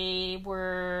they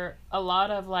were a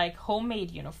lot of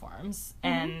homemade uniforms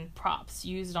and props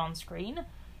used on screen.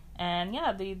 And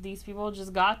yeah, these people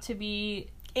just got to be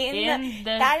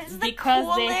that is the because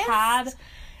coolest. They had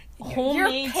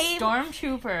homemade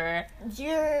stormtrooper. It's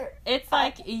your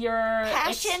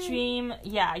extreme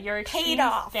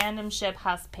fandom ship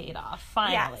has paid off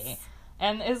finally. Yes.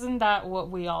 And isn't that what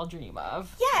we all dream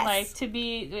of? Yes. Like,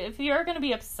 if you're going to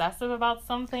be obsessive about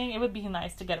something, it would be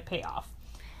nice to get a payoff.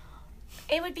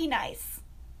 It would be nice.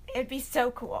 It would be so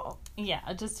cool.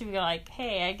 Yeah, just to be like,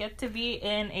 hey, I get to be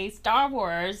in a Star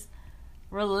Wars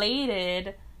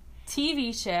related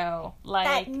TV show. Like,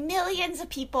 that millions of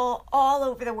people all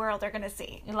over the world are going to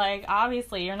see. Like,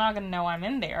 obviously, you're not going to know I'm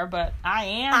in there, but I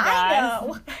am, guys. I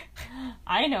know.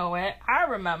 I know it. I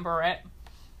remember it.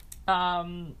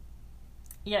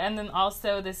 Yeah, and then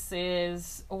also this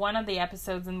is one of the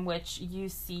episodes in which you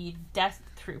see Death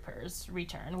Troopers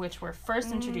return, which were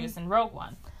first introduced in Rogue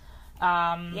One.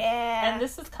 Yeah. And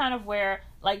this is kind of where,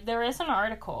 like, there is an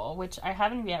article, which I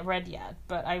haven't read yet,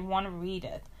 but I want to read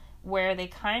it, where they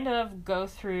kind of go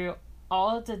through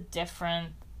all of the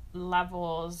different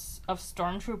levels of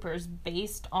stormtroopers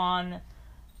based on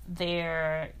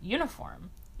their uniform.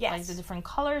 Yes. Like, the different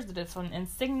colors, the different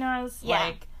insignias. Yeah.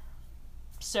 Like,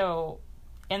 so,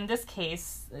 in this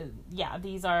case,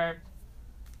 these are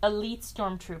elite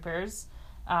stormtroopers.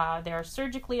 They are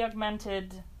surgically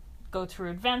augmented, go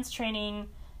through advanced training,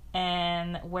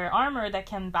 and wear armor that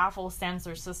can baffle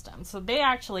sensor systems. So they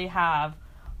actually have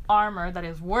armor that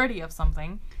is worthy of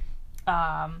something,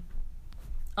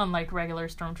 unlike regular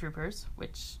stormtroopers,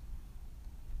 which,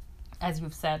 as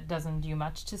you've said, doesn't do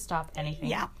much to stop anything.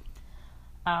 Yeah.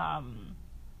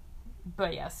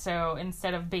 But yeah, so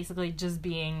instead of basically just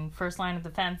being first line of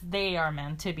defense, they are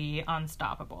meant to be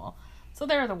unstoppable. So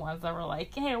they're the ones that were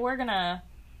like, hey, we're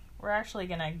actually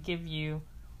gonna give you,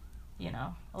 a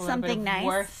little something bit of nice.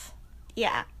 worth.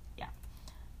 Yeah. Yeah.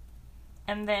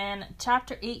 And then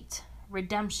Chapter 8,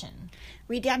 Redemption.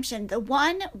 Redemption, the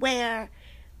one where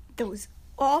those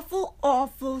awful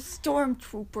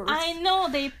stormtroopers. I know,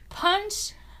 they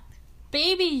punch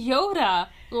Baby Yoda,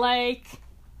 like,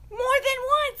 more than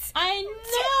once. I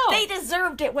know. They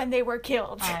deserved it when they were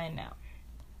killed. I know.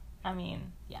 I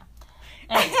mean, yeah.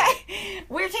 Anyway.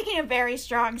 We're taking a very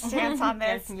strong stance on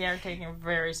this. Yes, we are taking a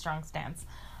very strong stance.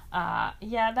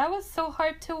 Yeah, that was so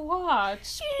hard to watch.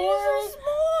 He's so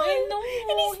small. I know.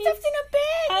 And he's stuffed in a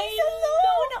bag. He's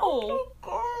alone. Oh my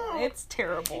God. It's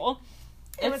terrible.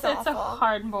 It's a awful.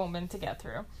 hard moment to get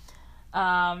through.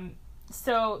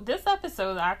 So this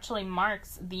episode actually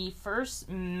marks the first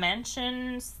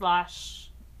mention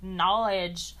 /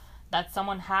 knowledge that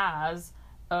someone has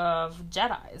of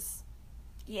Jedis.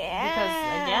 Yeah.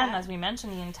 Because, again, as we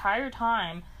mentioned, the entire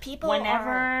time,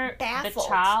 whenever the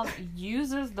child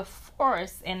uses the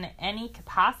Force in any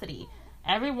capacity,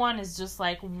 everyone is just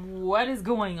like, what is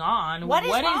going on? What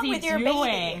is wrong he with your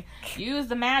doing? baby? Use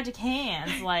the magic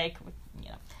hands. Like,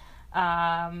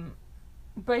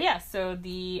 But yeah, so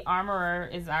the Armorer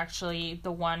is actually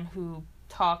the one who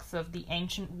talks of the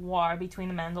ancient war between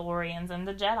the Mandalorians and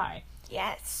the Jedi.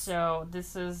 Yes. So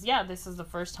this is the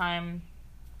first time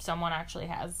someone actually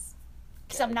has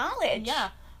some knowledge. Yeah,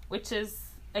 which is,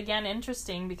 again,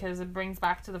 interesting because it brings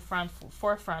back to the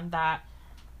forefront that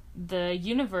the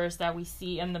universe that we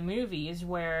see in the movies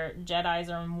where Jedis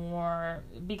are more,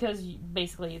 because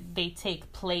basically they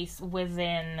take place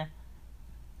within,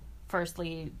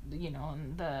 firstly,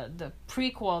 the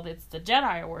prequel, it's the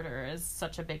Jedi Order is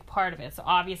such a big part of it. So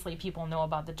obviously people know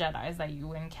about the Jedis that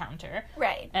you encounter.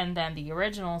 Right. And then the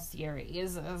original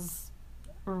series is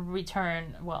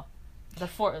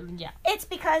It's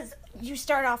because you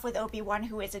start off with Obi-Wan,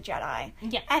 who is a Jedi.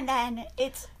 Yeah. And then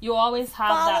it's you always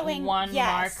have that one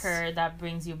yes, marker that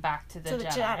brings you back to the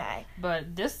Jedi.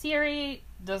 But this series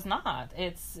does not.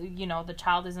 It's, the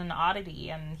child is an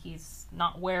oddity and he's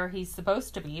not where he's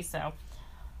supposed to be. So,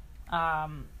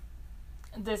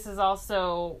 this is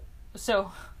also,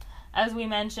 as we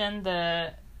mentioned,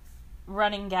 the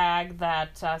running gag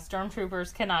that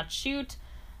stormtroopers cannot shoot.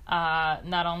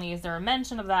 Not only is there a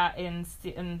mention of that in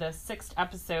the 6th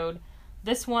episode,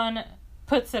 this one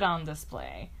puts it on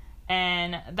display.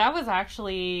 And that was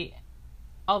actually,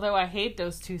 although I hate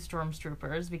those 2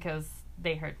 stormtroopers because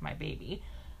they hurt my baby,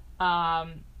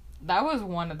 that was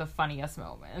one of the funniest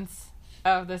moments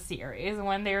of the series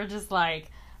when they were just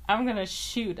like, I'm gonna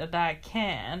shoot at that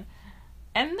can.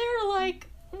 And they're like,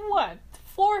 what,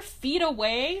 4 feet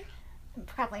away?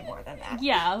 Probably more than that.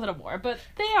 Yeah, a little more. But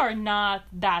they are not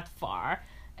that far.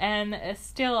 And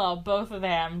still, both of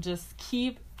them just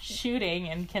keep shooting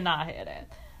and cannot hit it.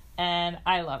 And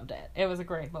I loved it. It was a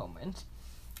great moment.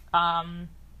 And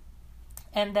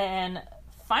then,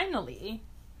 finally,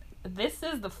 this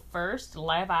is the first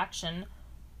live-action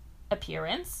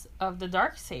appearance of the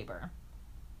Darksaber.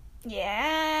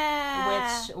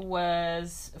 Yeah. Which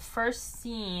was first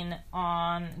seen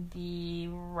on the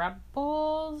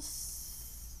Rebels,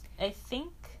 I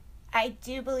think. I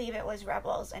do believe it was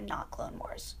Rebels and not Clone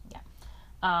Wars. Yeah.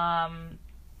 A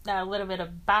little bit of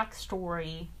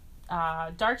backstory.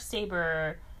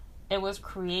 Darksaber, it was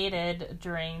created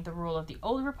during the rule of the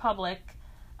Old Republic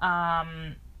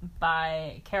by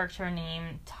a character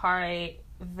named Tare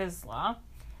Vizsla,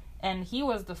 and he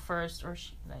was the first, or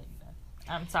she,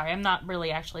 I'm sorry, I'm not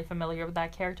really actually familiar with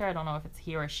that character. I don't know if it's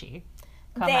he or she.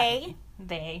 They.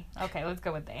 Okay, let's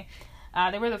go with they.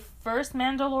 They were the first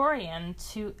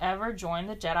Mandalorian to ever join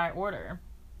the Jedi Order.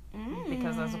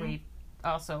 Because as we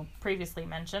also previously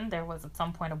mentioned, there was at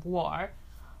some point a war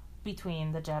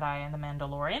between the Jedi and the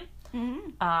Mandalorian.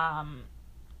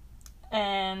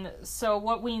 And so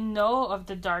what we know of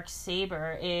the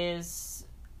Darksaber is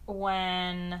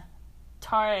when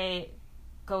Tare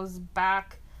goes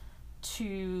back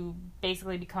to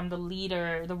basically become the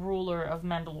leader, the ruler of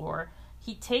Mandalore,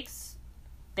 it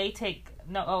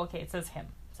says him.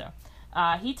 So,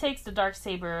 he takes the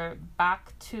Darksaber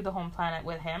back to the home planet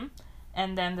with him,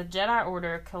 and then the Jedi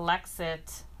Order collects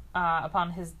it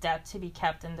upon his death to be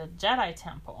kept in the Jedi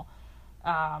Temple.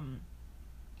 And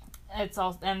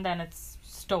then it's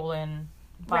stolen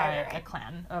by a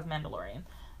clan of Mandalorian.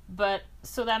 But,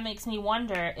 so that makes me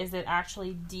wonder, is it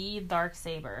actually the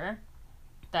Darksaber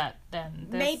that then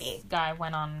this guy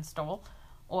went on and stole?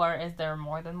 Or is there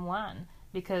more than one?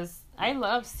 Because I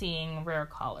love seeing rare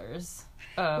colors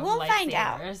of lightsabers. Find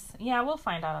out. Yeah, we'll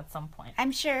find out at some point.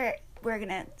 I'm sure we're going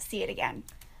to see it again.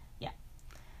 Yeah.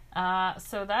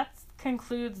 So that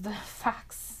concludes the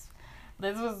facts.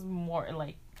 This was more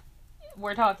like,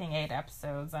 we're talking 8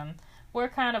 episodes, and we're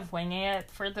kind of winging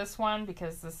it for this one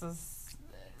because this is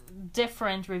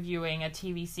different reviewing a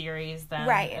TV series than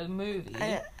a movie.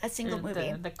 A single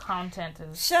movie. The content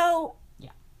is... So,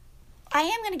 I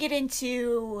am going to get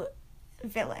into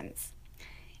villains.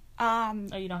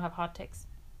 You don't have hot takes?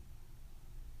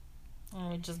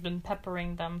 You've just been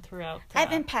peppering them throughout. I've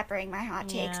been peppering my hot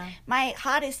takes. Yeah. My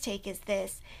hottest take is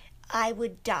this. I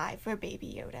would die for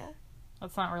Baby Yoda.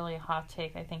 That's not really a hot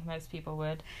take. I think most people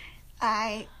would.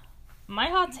 My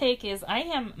hot take is I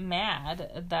am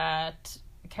mad that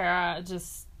Cara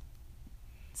just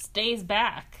stays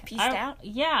back. Peaced out?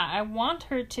 Yeah, I want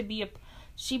her to be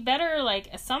she better,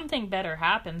 something better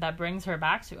happen that brings her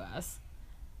back to us.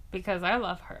 Because I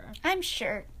love her. I'm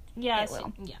sure it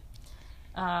will.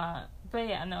 But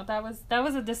yeah, no, that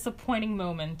was a disappointing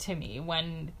moment to me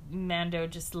when Mando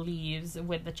just leaves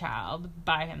with the child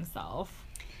by himself.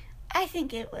 I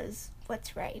think it was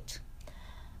what's right.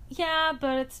 Yeah,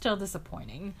 but it's still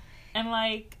disappointing. And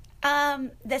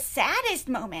the saddest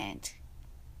moment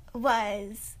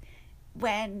was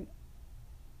when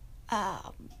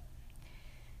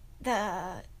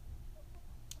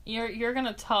you're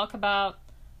gonna talk about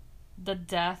the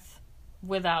death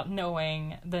without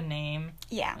knowing the name.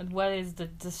 Yeah. What is the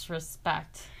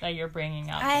disrespect that you're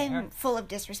bringing up? I'm full of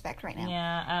disrespect right now.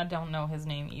 Yeah, I don't know his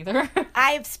name either.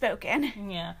 I've spoken.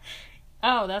 Yeah.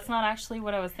 Oh, that's not actually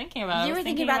what I was thinking about. You were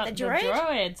thinking about the droid? The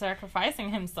droid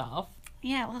sacrificing himself.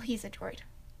 Yeah, well, he's a droid.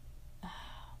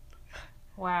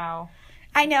 Wow.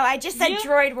 I know, I just said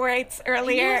droid rights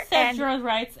earlier. You said droid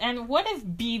rights, and what if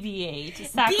BB-8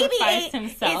 sacrificed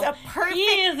himself? Is a perfect... He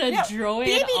is a droid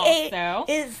BB-8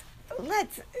 also. is...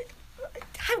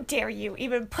 How dare you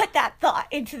even put that thought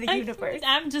into the universe?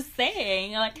 I'm just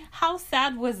saying, how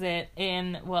sad was it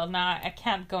in... Well, now I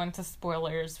can't go into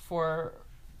spoilers for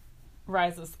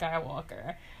Rise of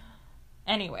Skywalker.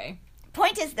 Anyway.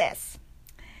 Point is this.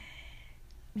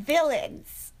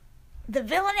 Villains. The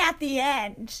villain at the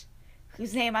end,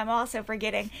 whose name I'm also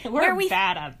forgetting. We're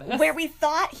bad at this. Where we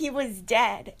thought he was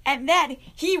dead, and then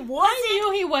he wasn't. I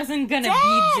knew he wasn't gonna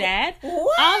be dead.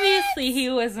 What? Obviously, he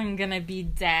wasn't gonna be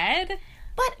dead.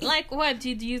 But what?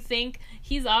 Did you think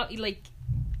he's out?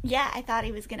 Yeah, I thought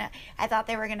he was gonna. I thought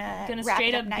they were gonna wrap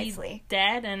straight it up up nicely. Be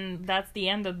dead, and that's the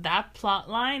end of that plot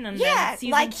line. And yeah, then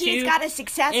season 2 he's got a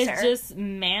successor. It's just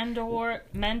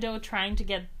Mando trying to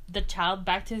get the child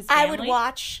back to his family. I would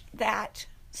watch that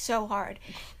so hard.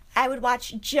 I would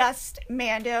watch just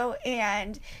Mando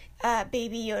and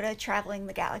Baby Yoda traveling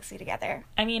the galaxy together.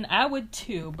 I mean, I would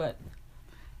too, but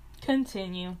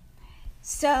continue.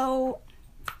 So,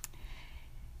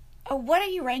 what are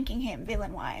you ranking him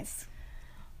villain-wise?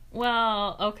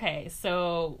 Well, okay,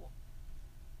 so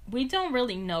we don't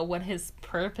really know what his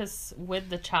purpose with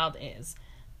the child is.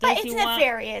 But it's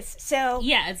nefarious, so...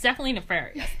 Yeah, it's definitely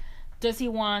nefarious. Does he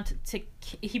want to...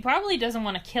 He probably doesn't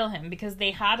want to kill him because they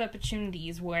had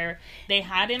opportunities where they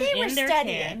had him in their care. They were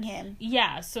studying him.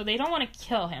 Yeah, so they don't want to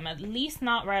kill him, at least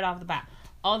not right off the bat.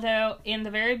 Although, in the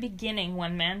very beginning,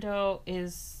 when Mando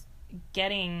is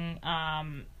getting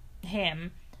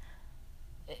him,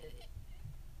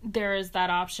 there is that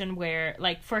option where,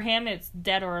 for him, it's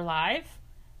dead or alive.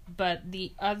 but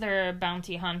the other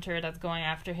bounty hunter that's going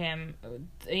after him,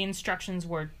 the instructions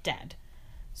were dead.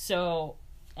 So,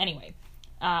 anyway.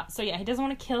 So yeah, he doesn't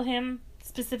want to kill him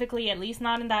specifically, at least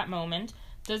not in that moment.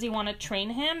 Does he want to train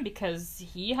him? Because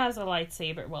he has a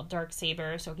lightsaber, well, dark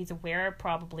saber, so he's aware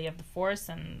probably of the Force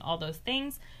and all those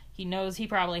things. He knows he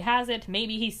probably has it.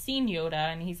 Maybe he's seen Yoda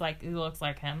and he's like, he looks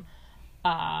like him.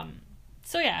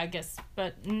 So yeah, I guess.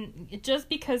 But just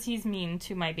because he's mean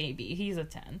to my baby, he's a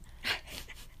 10.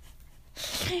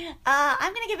 I'm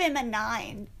going to give him a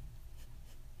 9.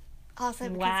 Also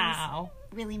because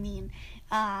he's really mean.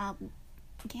 Yeah,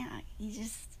 he's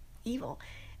just evil.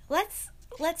 Let's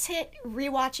hit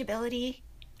rewatchability.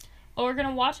 Well, we're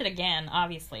gonna watch it again,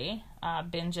 obviously.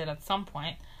 Binge it at some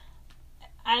point.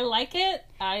 I like it.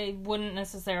 I wouldn't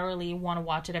necessarily want to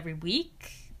watch it every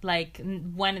week, like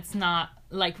when it's not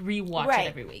like rewatch it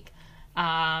every week.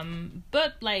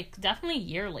 But like definitely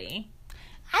yearly.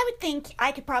 I would think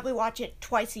I could probably watch it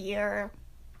twice a year.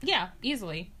 Yeah,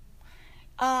 easily.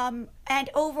 And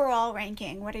overall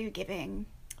ranking, what are you giving?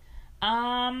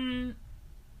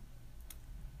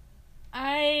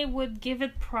 I would give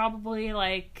it probably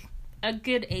like a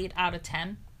good 8 out of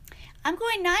 10. I'm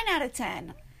going 9 out of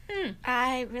 10.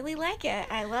 I really like it.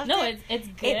 I love it. No, it's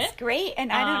good. It's great,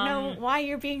 and I don't know why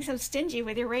you're being so stingy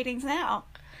with your ratings now.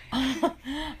 I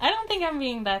don't think I'm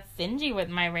being that stingy with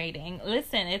my rating.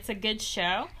 Listen, it's a good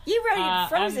show. You rated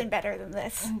Frozen better than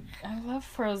this. I love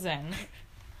Frozen.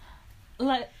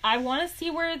 I want to see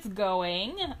where it's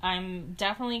going. I'm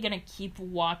definitely going to keep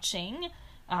watching.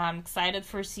 I'm excited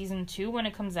for season 2 when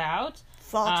it comes out.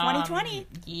 Fall 2020.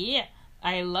 Yeah.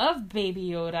 I love Baby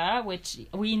Yoda, which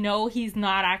we know he's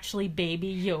not actually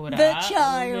Baby Yoda. The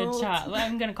child.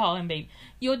 I'm going to call him Baby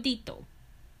Yodito.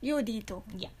 Yodito.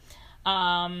 Yeah.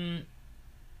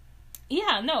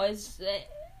 Yeah, no,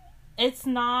 it's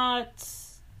not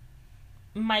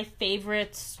my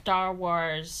favorite Star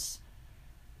Wars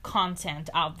content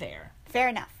out there. Fair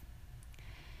enough.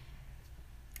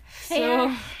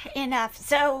 Fair enough.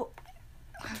 So,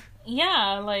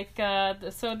 yeah, like,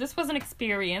 so this was an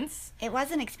experience. It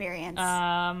was an experience.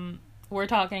 We're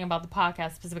talking about the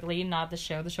podcast specifically, not the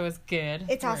show. The show is good.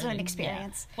 It's also an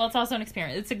experience. Yeah. Well, it's also an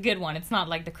experience. It's a good one. It's not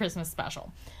like the Christmas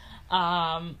special.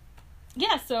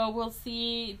 Yeah, so we'll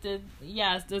see.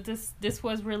 This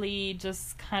was really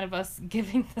just kind of us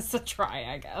giving this a try,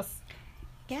 I guess.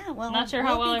 Yeah, well, not sure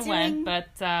how well it went,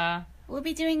 but we'll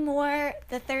be doing more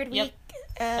the third week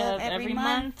of every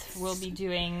month. We'll be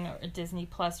doing Disney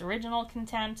Plus original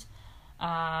content.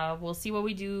 We'll see what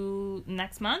we do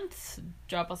next month.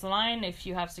 Drop us a line if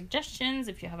you have suggestions,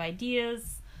 if you have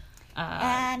ideas.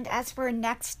 And as for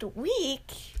next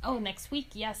week... Oh, next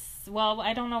week, yes. Well,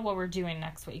 I don't know what we're doing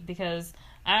next week because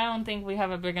I don't think we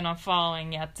have a big enough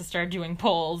following yet to start doing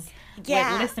polls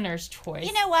with listeners' choice.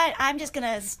 You know what? I'm just going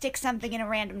to stick something in a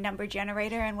random number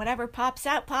generator and whatever pops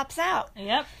out, pops out.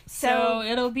 Yep. So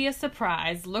it'll be a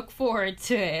surprise. Look forward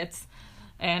to it.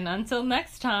 And until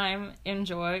next time,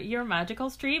 enjoy your magical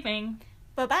streaming.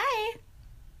 Bye-bye.